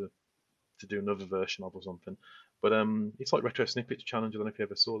game to do another version of or something. But it's like Retro Snippets Challenge. I don't know if you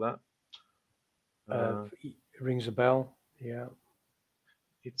ever saw that. it rings a bell. Yeah.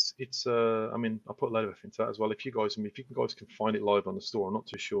 It's I mean I put a load of effort into that as well. If you guys can find it live on the store, I'm not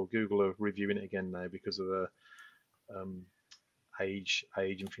too sure. Google are reviewing it again now because of um, age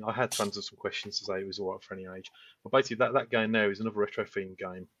and thing. I had to answer some questions to say it was alright for any age. But basically that game now is another retro themed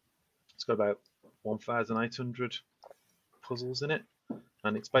game. It's got about 1,800 puzzles in it.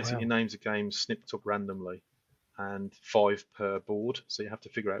 and it's basically Wow. names of games snipped up randomly, and 5 per board. So you have to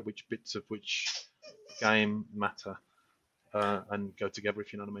figure out which bits of which game matter and go together,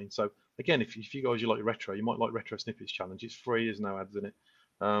 if you know what I mean. So again, if you guys you like retro, you might like Retro Snippets Challenge. It's free. There's no ads in it.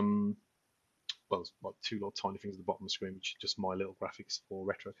 Well, it's like 2 little tiny things at the bottom of the screen, which is just my little graphics for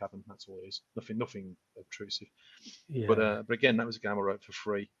Retro Cabin. That's all it is. Nothing obtrusive. Yeah. But again, that was a game I wrote for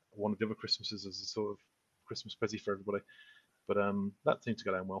free. One of the other Christmases as a sort of Christmas present for everybody. But that seemed to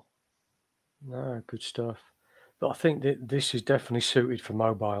go down well. No, good stuff. But I think that this is definitely suited for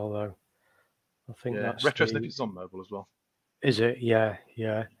mobile, though. I think Yeah, that's Retro the. Snippets is on mobile as well. Is it? Yeah,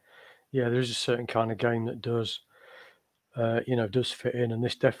 yeah, yeah. There is a certain kind of game that does, does fit in, and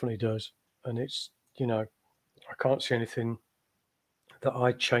this definitely does. And it's, I can't see anything that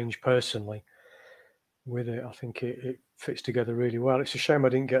I'd change personally with it. I think it fits together really well. It's a shame I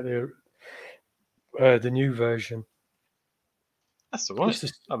didn't get the new version. That's all right. It's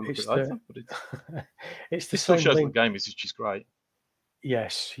the I haven't looked it's at it the later, but it's the it still same shows what link. the game is, which is great.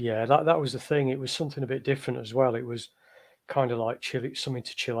 Yes, yeah. That was the thing. It was something a bit different as well. It was kind of like something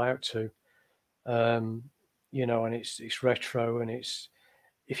to chill out to. And it's retro, and it's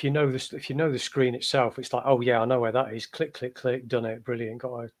if you know this if you know the screen itself, it's like, oh yeah, I know where that is. Click, click, click, done it, brilliant,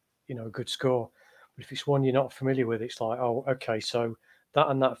 got a good score. But if it's one you're not familiar with, it's like, oh, okay, so that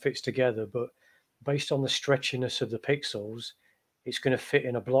and that fits together, but based on the stretchiness of the pixels, it's going to fit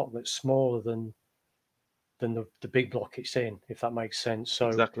in a block that's smaller than the big block it's in, if that makes sense. So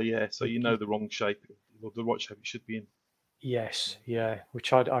Exactly, yeah. So you know the wrong shape, or the right shape it should be in. yes, yeah,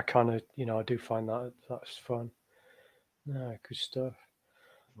 which I kind of I do find that's fun. No, good stuff.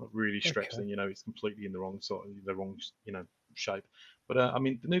 Not really stretched, Okay. then you know it's completely in the wrong sort, the wrong shape. But I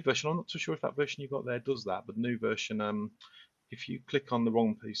mean, the new version, I'm not too sure if that version you got there does that. But the new version, if you click on the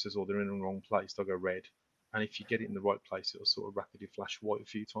wrong pieces or they're in the wrong place, they'll go red. And if you get it in the right place, it'll sort of rapidly flash white a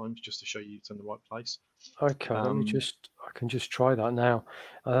few times just to show you it's in the right place. Okay, Um, I can just try that now.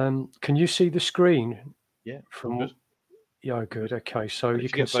 Can you see the screen yeah, all from? good, Yeah, all good. good. Okay, so And you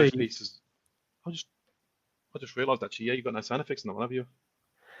if you can get both see. pieces, I just I just realised actually, yeah, you've got no sound effects in that one, have you?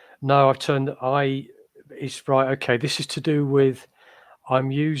 No, I've turned. It's right. Okay, this is to do with. I'm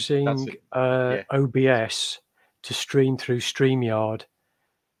That's using it. Yeah. OBS to stream through StreamYard,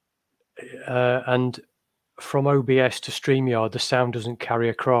 and from OBS to StreamYard, the sound doesn't carry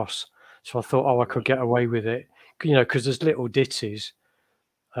across. So I thought, oh, I could Right. get away with it, because there's little ditties.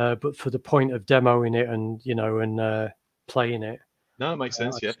 But for the point of demoing it and playing it, No, it makes I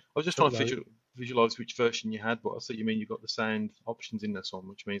sense. Yeah, I was just took trying to those. visualize which version you had, but I see you mean you've got the sound options in this one,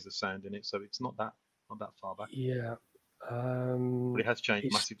 which means the sound in it. So it's not that far back, Yeah. but it has changed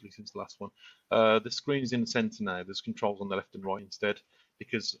It's massively since the last one. The screen is in the center now. There's controls on the left and right instead,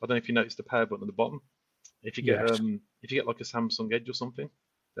 because I don't know if you noticed the power button at the bottom. yes. If you get like a Samsung Edge or something,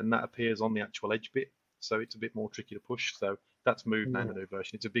 then that appears on the actual Edge bit. So it's a bit more tricky to push. So that's moved now in Yeah, the new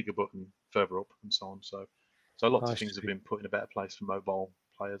version. It's a bigger button further up and so on. So lots I of things have see. been put in a better place for mobile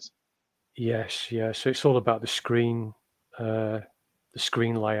players. Yes, yeah. So it's all about uh, the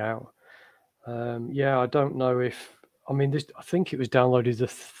screen layout. Yeah, I don't know if I mean this. I think it was downloaded the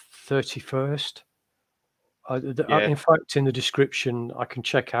 31st. Yeah, In fact, in the description, I can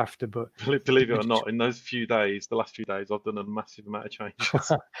check after, but believe it the or not, in those few days, the last few days, I've done a massive amount of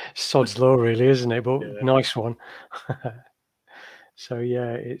changes. sod's law, really, isn't it? But Yeah, nice one. So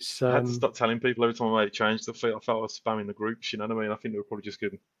yeah, it's I had to start telling people every time I made a change. I felt I was spamming the groups. You know what I mean? I think they were probably just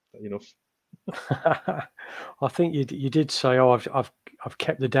good enough. I think you did say, oh, I've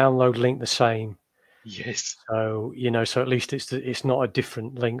kept the download link the same. Yes. So so at least it's not a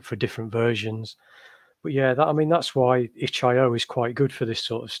different link for different versions. But yeah, that's why itch.io is quite good for this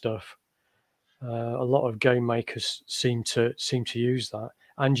sort of stuff. A lot of game makers seem to use that,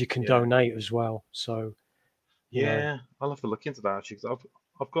 and you can Yeah. donate as well. So you know, Yeah, I'll have to look into that actually. 'Cause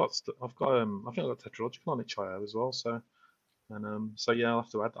I've got I think I've got Tetralogical on itch.io as well. So yeah, I'll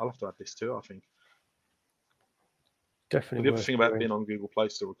have to add this too. I think. But definitely the other worth thing about doing. being on Google Play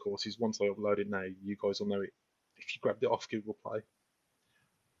Store, of course, is once I upload it now, you guys will know it if you grabbed it off Google Play.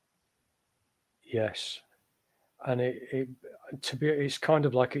 Yes, and it's kind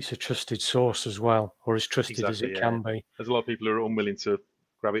of like it's a trusted source as well, or as trusted as Exactly. it Yeah. can be. There's a lot of people who are unwilling to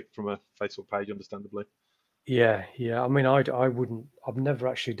grab it from a Facebook page, understandably. Yeah, yeah. I mean, I wouldn't. I've never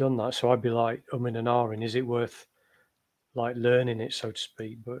actually done that, so I'd be like, in and ahhing. Is it worth like learning it, so to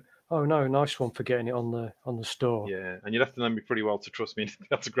speak? But oh no, nice one for getting it on the store. Yeah, and you'd have to know me pretty well to trust me to be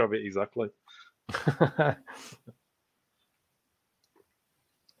able to grab it exactly.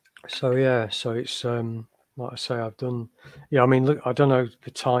 So yeah, so it's like I say, I've done. Yeah, I mean, look, I don't know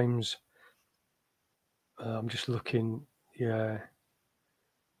the times. I'm just looking. Yeah,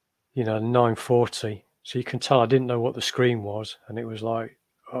 you know, 940. So you can tell I didn't know what the screen was, and it was like,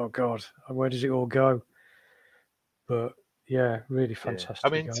 oh God, where does it all go? But yeah, really Yeah, I fantastic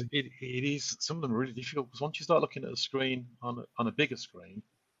mean, game. it is some of them are really difficult because once you start looking at a screen on a bigger screen,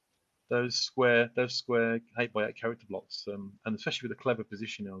 those square 8x8 character blocks, and especially with the clever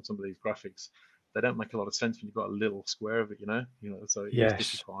positioning on some of these graphics, they don't make a lot of sense when you've got a little square of it, So it is Yes,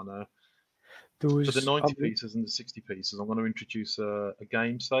 difficult, I know. there For the was. 90 pieces and the 60 pieces, I'm going to introduce a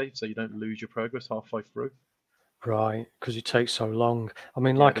game save so you don't lose your progress halfway through. Right, because it takes so long. I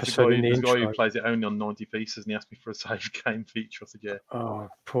mean, Yeah, like I said in the there's a guy who intro, plays it only on 90 pieces, and he asked me for a save game feature. I said, yeah. oh,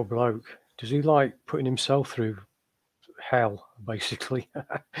 poor bloke. Does he like putting himself through hell, basically,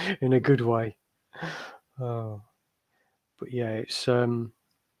 in a good way? Oh, but yeah, it's yeah,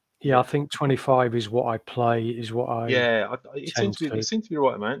 I Yeah. think 25 is what I play, is what I Yeah, tend it to. seems to be the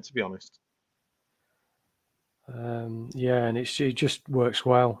right amount, to be honest. Yeah, and it just works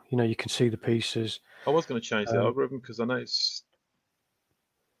well. You know, you can see the pieces. I was going to change the Um, algorithm because I noticed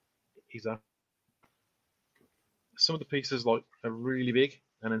he's some of the pieces like are really big,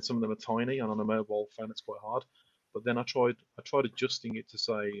 and then some of them are tiny, and on a mobile phone it's quite hard. But then I tried adjusting it to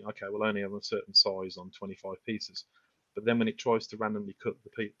say, okay, we'll only have a certain size on 25 pieces. But then when it tries to randomly cut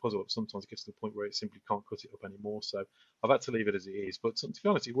the puzzle up, sometimes it gets to the point where it simply can't cut it up anymore. So I've had to leave it as it is. But to be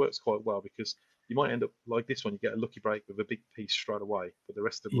honest, it works quite well because you might end up like this one. You get a lucky break with a big piece straight away, but the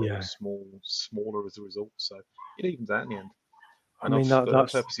rest of them are all yeah, smaller as a result. So it evens out in the end. I And mean I've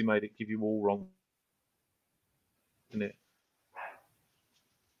that's. purposely made it give you all wrong, isn't it?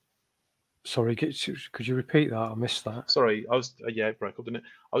 Sorry, could you repeat that? I missed that. Sorry, I was yeah, it broke up, didn't it?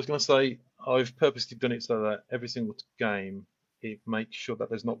 I was going to say I've purposely done it so that every single game it makes sure that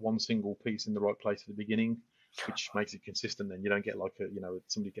there's not one single piece in the right place at the beginning, which makes it consistent. Then you don't get like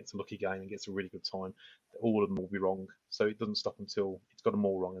somebody gets a lucky game and gets a really good time. All of them will be wrong, so it doesn't stop until it's got them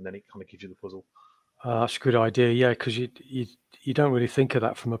all wrong, and then it kind of gives you the puzzle. That's a good idea. Yeah, because you don't really think of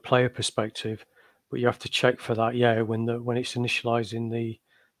that from a player perspective, but you have to check for that. Yeah, when it's initializing the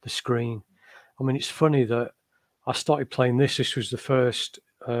screen. I mean, it's funny that I started playing this. This was the first.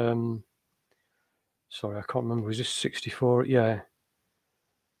 Sorry, I can't remember. Was this 64? Yeah,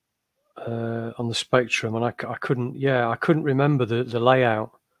 on the Spectrum, and I couldn't. Yeah, I couldn't remember the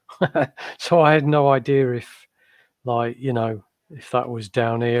layout, so I had no idea if, like, you know, if that was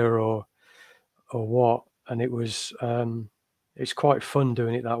down here or what. And it was. It's quite fun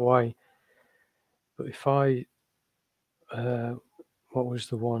doing it that way. But if I, uh, what was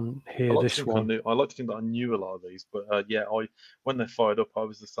the one I here? like to This think I one. knew. I like to think that I knew a lot of these, but yeah, I when they fired up, I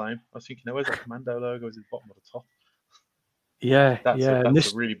was the same. I was thinking, now where's that commando logo? Is it the bottom of the top? Yeah, yeah, and That's a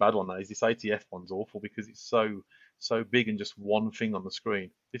this. really bad one. That is this ATF one's awful because it's so big and just one thing on the screen.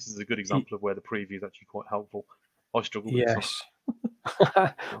 This is a good example of where the preview is actually quite helpful. I struggle with this one. Yes.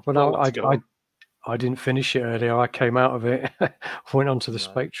 I've Well, got a no, lot to get on. I didn't finish it earlier. I came out of it, went onto the No.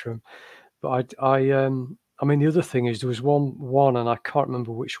 Spectrum. But I mean, the other thing is there was one, and I can't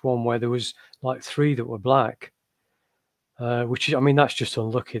remember which one, where there was like three that were black, which is, I mean, that's just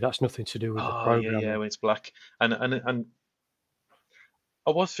unlucky. That's nothing to do with the Oh yeah, yeah. programming. When it's black, and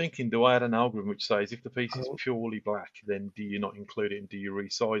I was thinking, do I add an algorithm which says if the piece is Oh, purely black, then do you not include it and do you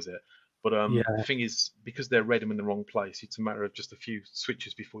resize it? But the yeah, thing is, because they're red and in the wrong place, it's a matter of just a few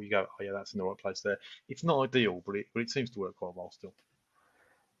switches before you go, oh yeah, that's in the right place there. It's not ideal, but it seems to work quite well still,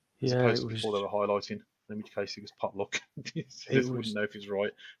 as yeah. opposed to before they were highlighting, in which case it was pot luck. You It just wouldn't was, know if it's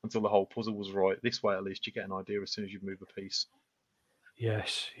right until the whole puzzle was right. This way, at least, you get an idea as soon as you move a piece.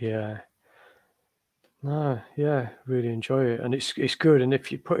 yes, yeah. No, yeah, really enjoy it, and it's good. And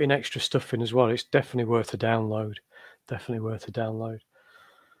if you put in extra stuff in as well, it's definitely worth a download. Definitely worth a download.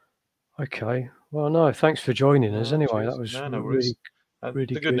 Okay. Well, no, thanks for joining us. No, anyway, that cheers. was No, no really, worries.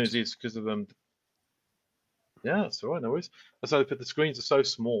 really The good good. news is because of yeah, that's all right, no worries. So, but the screens are so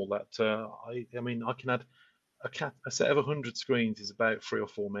small that I mean, I can add a set of 100 screens is about 3 or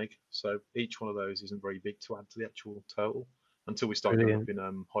 4 meg. So each one of those isn't very big to add to the actual total until we start going up Brilliant. in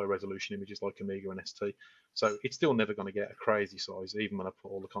high resolution images like Amiga and ST. So it's still never going to get a crazy size, even when I put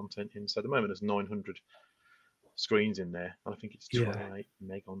all the content in. So at the moment, there's 900 screens in there, and I think it's Yeah. 28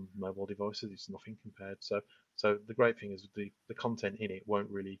 meg on mobile devices. It's nothing compared. So the great thing is the content in it won't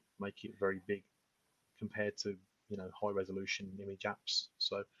really make it very big compared to high resolution image apps.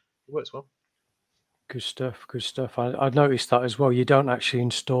 So it works well. Good stuff. Good stuff. I noticed that as well. You don't actually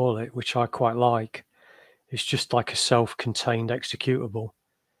install it, which I quite like. It's just like a self-contained executable.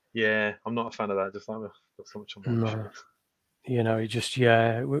 Yeah, I'm not a fan of that. Just like got so much on my No. machine. You know, it just,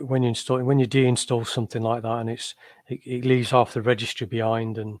 yeah, when you install, when you deinstall something like that, and it leaves half the registry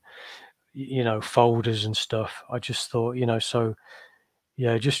behind, and you know, folders and stuff. I just thought, you know, so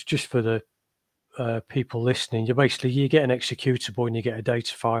yeah, just for the people listening, you get an executable and you get a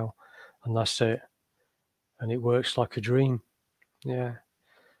data file, and that's it, and it works like a dream. Yeah.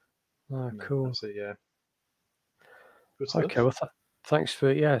 Oh, No, cool. that's it. Yeah. Good stuff. Okay. Well, thanks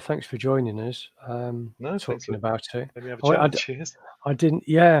for joining us. No, thanks Talking for about it. letting me have a Oh, chat. Cheers. I didn't.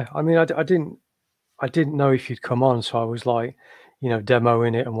 Yeah. I mean, I didn't know if you'd come on, so I was like,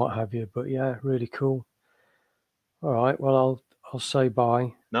 demoing it and what have you. But yeah, really cool. All right. Well, I'll say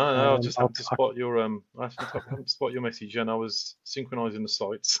bye. No, I just happened to spot your I happened to spot your message, and I was synchronizing the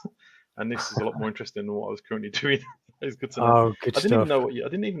sites, and this is a lot more interesting than what I was currently doing. It's good to know. Oh, good I didn't even stuff. know I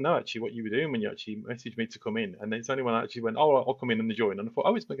didn't even know actually what you were doing when you actually messaged me to come in, and it's only when I actually went, oh, I'll come in and join, and I thought,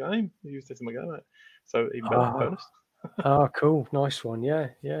 oh, it's my game. You was testing my game out, so even better, bonus. Cool, nice one. Yeah.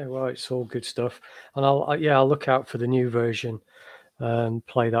 Well, it's all good stuff, and I'll look out for the new version.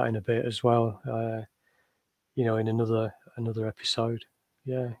 Play that in a bit as well. In another episode.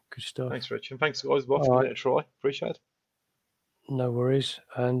 Yeah, good stuff. Thanks, Rich, and thanks guys for giving it a try. Appreciate it. No worries,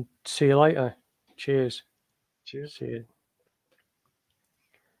 and see you later. Cheers. Cheers. See you.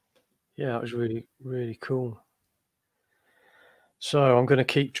 Yeah, that was really, really cool. So I'm going to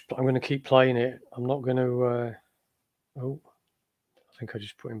keep playing it. I'm not going to. I think I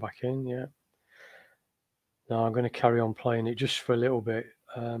just put him back in. Yeah. No, I'm going to carry on playing it just for a little bit.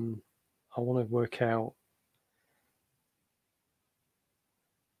 I want to work out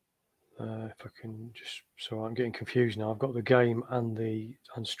if I can just. So I'm getting confused now. I've got the game and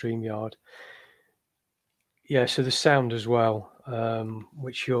StreamYard. Yeah, so the sound as well,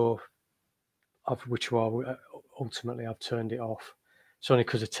 which ultimately I've turned it off. It's only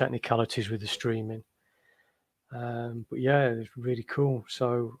because of technicalities with the streaming. But yeah, it's really cool.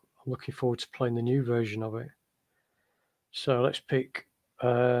 So I'm looking forward to playing the new version of it. So let's pick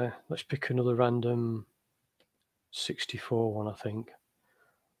another random 64 one. I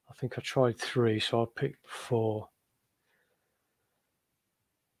think I tried 3, so I'll pick 4.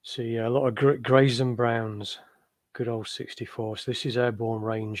 So yeah, a lot of greys and browns. Good old 64. So this is Airborne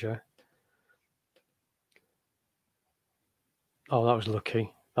Ranger. Oh, that was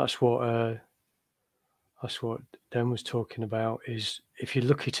lucky. That's what Dan was talking about, is if you're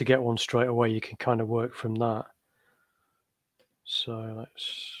lucky to get one straight away, you can kind of work from that. So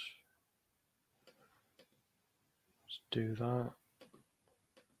let's do that.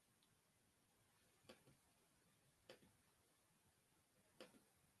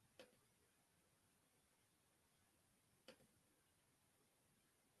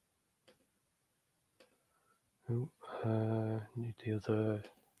 Need the other.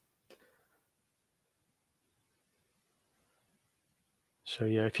 So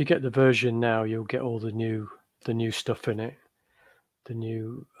yeah, if you get the version now, you'll get all the new stuff in it, the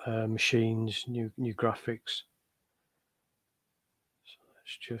new machines, new graphics. So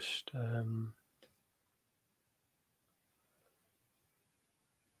let's just.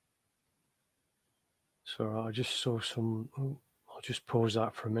 So I just saw some. I'll just pause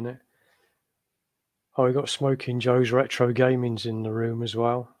that for a minute. Oh, we got Smoking Joe's Retro Gaming's in the room as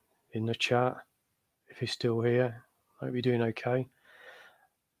well, in the chat. If he's still here, hope you're doing okay.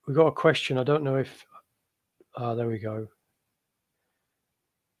 We got a question. I don't know if. There we go.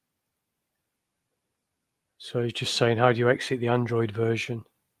 So he's just saying, how do you exit the Android version?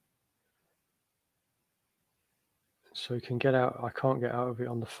 So you can get out. I can't get out of it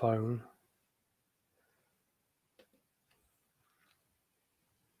on the phone.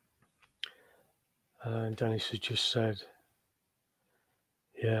 Dennis has just said,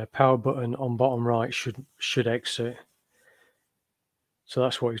 yeah, power button on bottom right should exit. So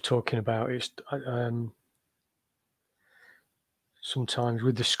that's what you're talking about. It's sometimes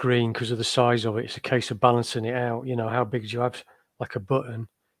with the screen, because of the size of it, it's a case of balancing it out. You know, how big do you have like a button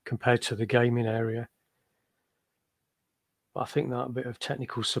compared to the gaming area? But I think that bit of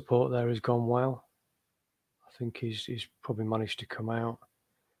technical support there has gone well. I think he's probably managed to come out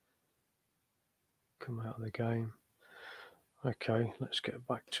of the game. Okay, let's get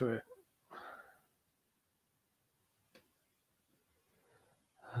back to it.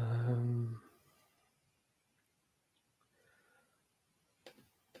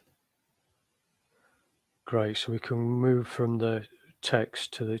 Great, so we can move from the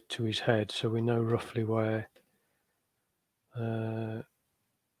text to his head, so we know roughly where.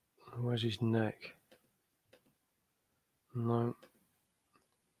 Where's his neck? No.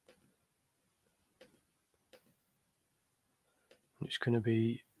 It's going to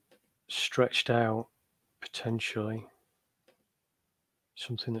be stretched out, potentially.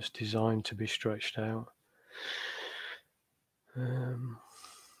 Something that's designed to be stretched out.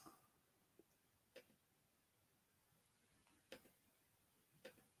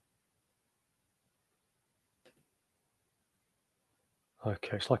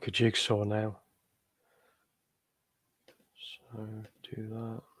 Okay, it's like a jigsaw now. So do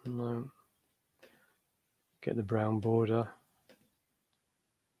that. No. Get the brown border.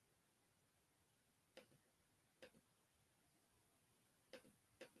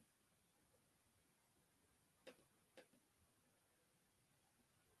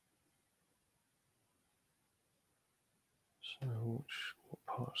 So what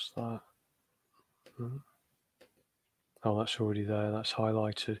part's that? Oh, that's already there. That's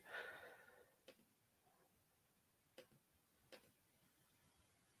highlighted.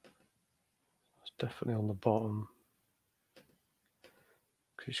 It's definitely on the bottom.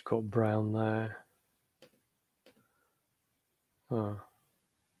 Because it's got brown there. Oh.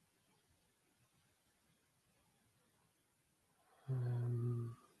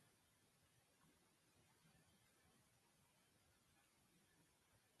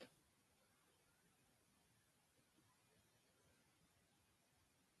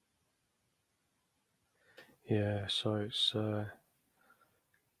 Yeah, so it's so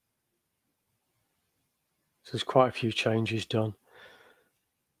there's quite a few changes done.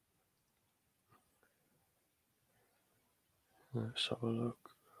 Let's have a look.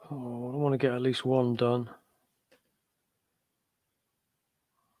 Oh, I want to get at least one done.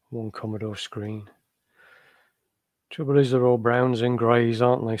 One Commodore screen. Trouble is they're all browns and greys,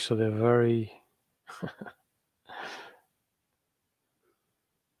 aren't they? So they're very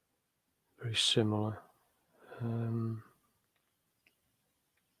very similar.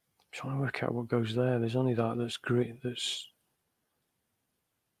 Trying to work out what goes there. There's only that that's green. That's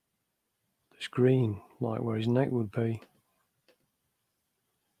green, like where his neck would be.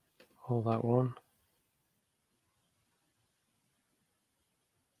 All that one.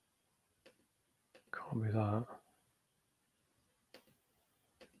 Can't be that.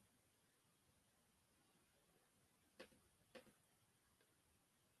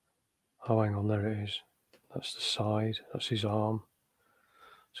 Oh, hang on, there it is. That's the side. That's his arm.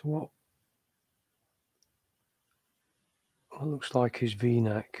 So what looks like his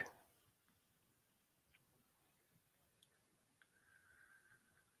V-neck?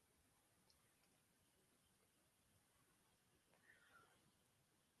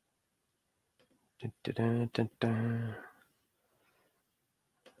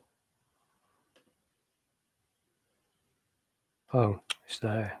 Oh, it's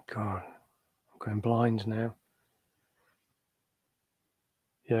there. God, I'm going blind now.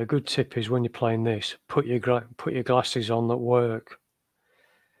 Yeah, a good tip is when you're playing this, put your glasses on that work.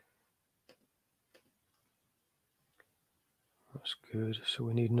 That's good. So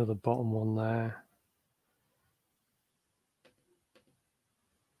we need another bottom one there.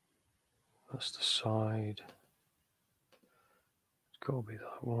 That's the side. It's got to be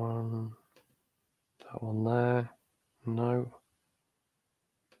that one. That one there. No.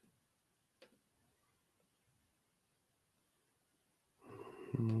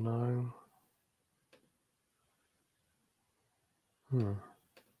 No.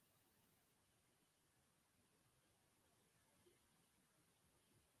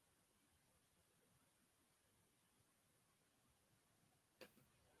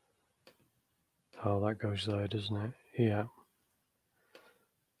 Oh, that goes there, doesn't it? Yeah.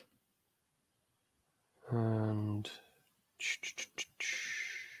 And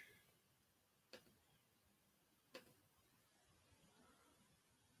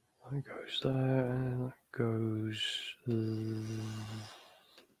that goes there, and that goes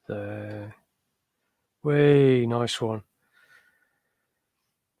there. Way, nice one.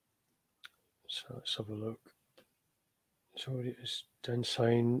 So let's have a look. So it is then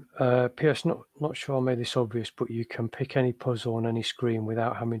saying, P.S. Not sure I made this obvious, but you can pick any puzzle on any screen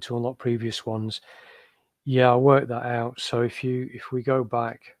without having to unlock previous ones. Yeah, I worked that out. So if we go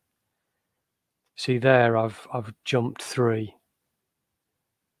back, see there, I've jumped 3.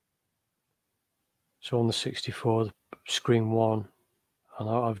 So on the 64, screen 1, and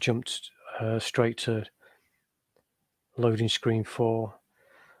I've jumped straight to loading screen 4.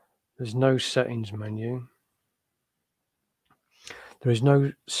 There's no settings menu. There is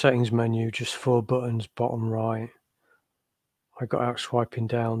no settings menu, just 4 buttons, bottom right. I got out swiping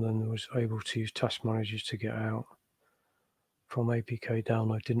down, then was able to use task managers to get out. From APK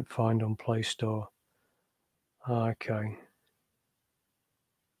download, didn't find on Play Store. Okay.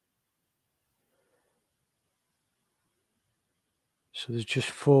 So there's just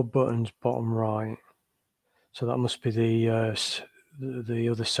 4 buttons, bottom right. So that must be the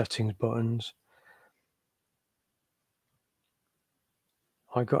other settings buttons.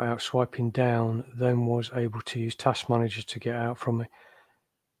 I got out swiping down, then was able to use task managers to get out from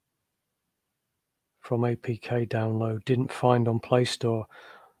from APK download. Didn't find on Play Store.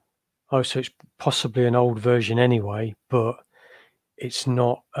 Oh, so it's possibly an old version anyway, but it's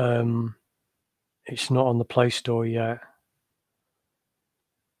not on the Play Store yet.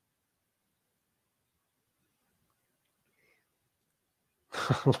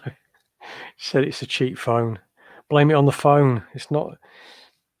 Said it's a cheap phone. Blame it on the phone. It's not.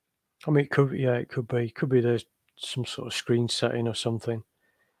 I mean, it could. Yeah, it could be. Could be there's some sort of screen setting or something.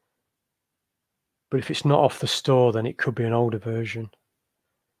 But if it's not off the store, then it could be an older version.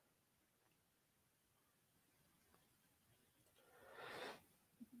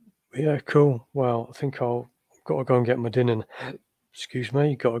 Yeah, cool. Well, I think I'll got to go and get my dinner. Excuse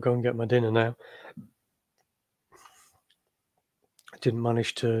me, got to go and get my dinner now. I didn't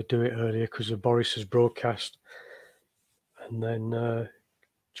manage to do it earlier because of Boris's broadcast, and then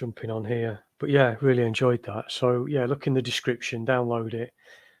jumping on here. But yeah, really enjoyed that. So yeah, look in the description, download it.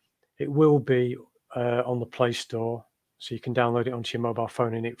 It will be on the Play Store, so you can download it onto your mobile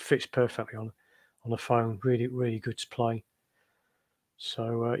phone, and it fits perfectly on a phone. Really, really good to play.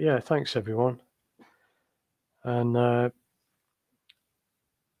 So yeah, thanks everyone, and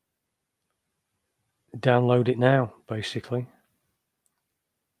download it now, basically.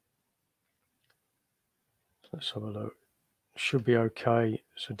 Let's have a look. Should be okay.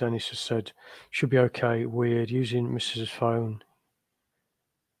 So Dennis has said, should be okay. Weird. Using Mrs.'s phone.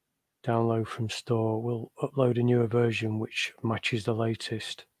 Download from store. We'll upload a newer version which matches the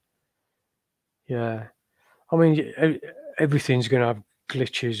latest. Yeah. I mean, everything's going to have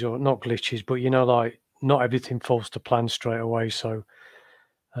glitches, or not glitches, but like not everything falls to plan straight away. So,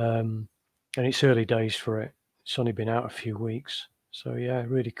 and it's early days for it. It's only been out a few weeks. So yeah,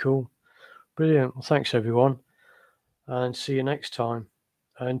 really cool. Brilliant. Well, thanks everyone, and see you next time.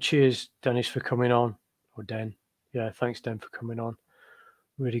 And cheers, Dennis, for coming on. Or Den. Yeah, thanks, Den, for coming on.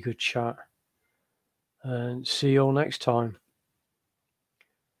 Really good chat. And see you all next time.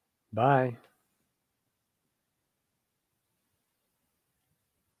 Bye.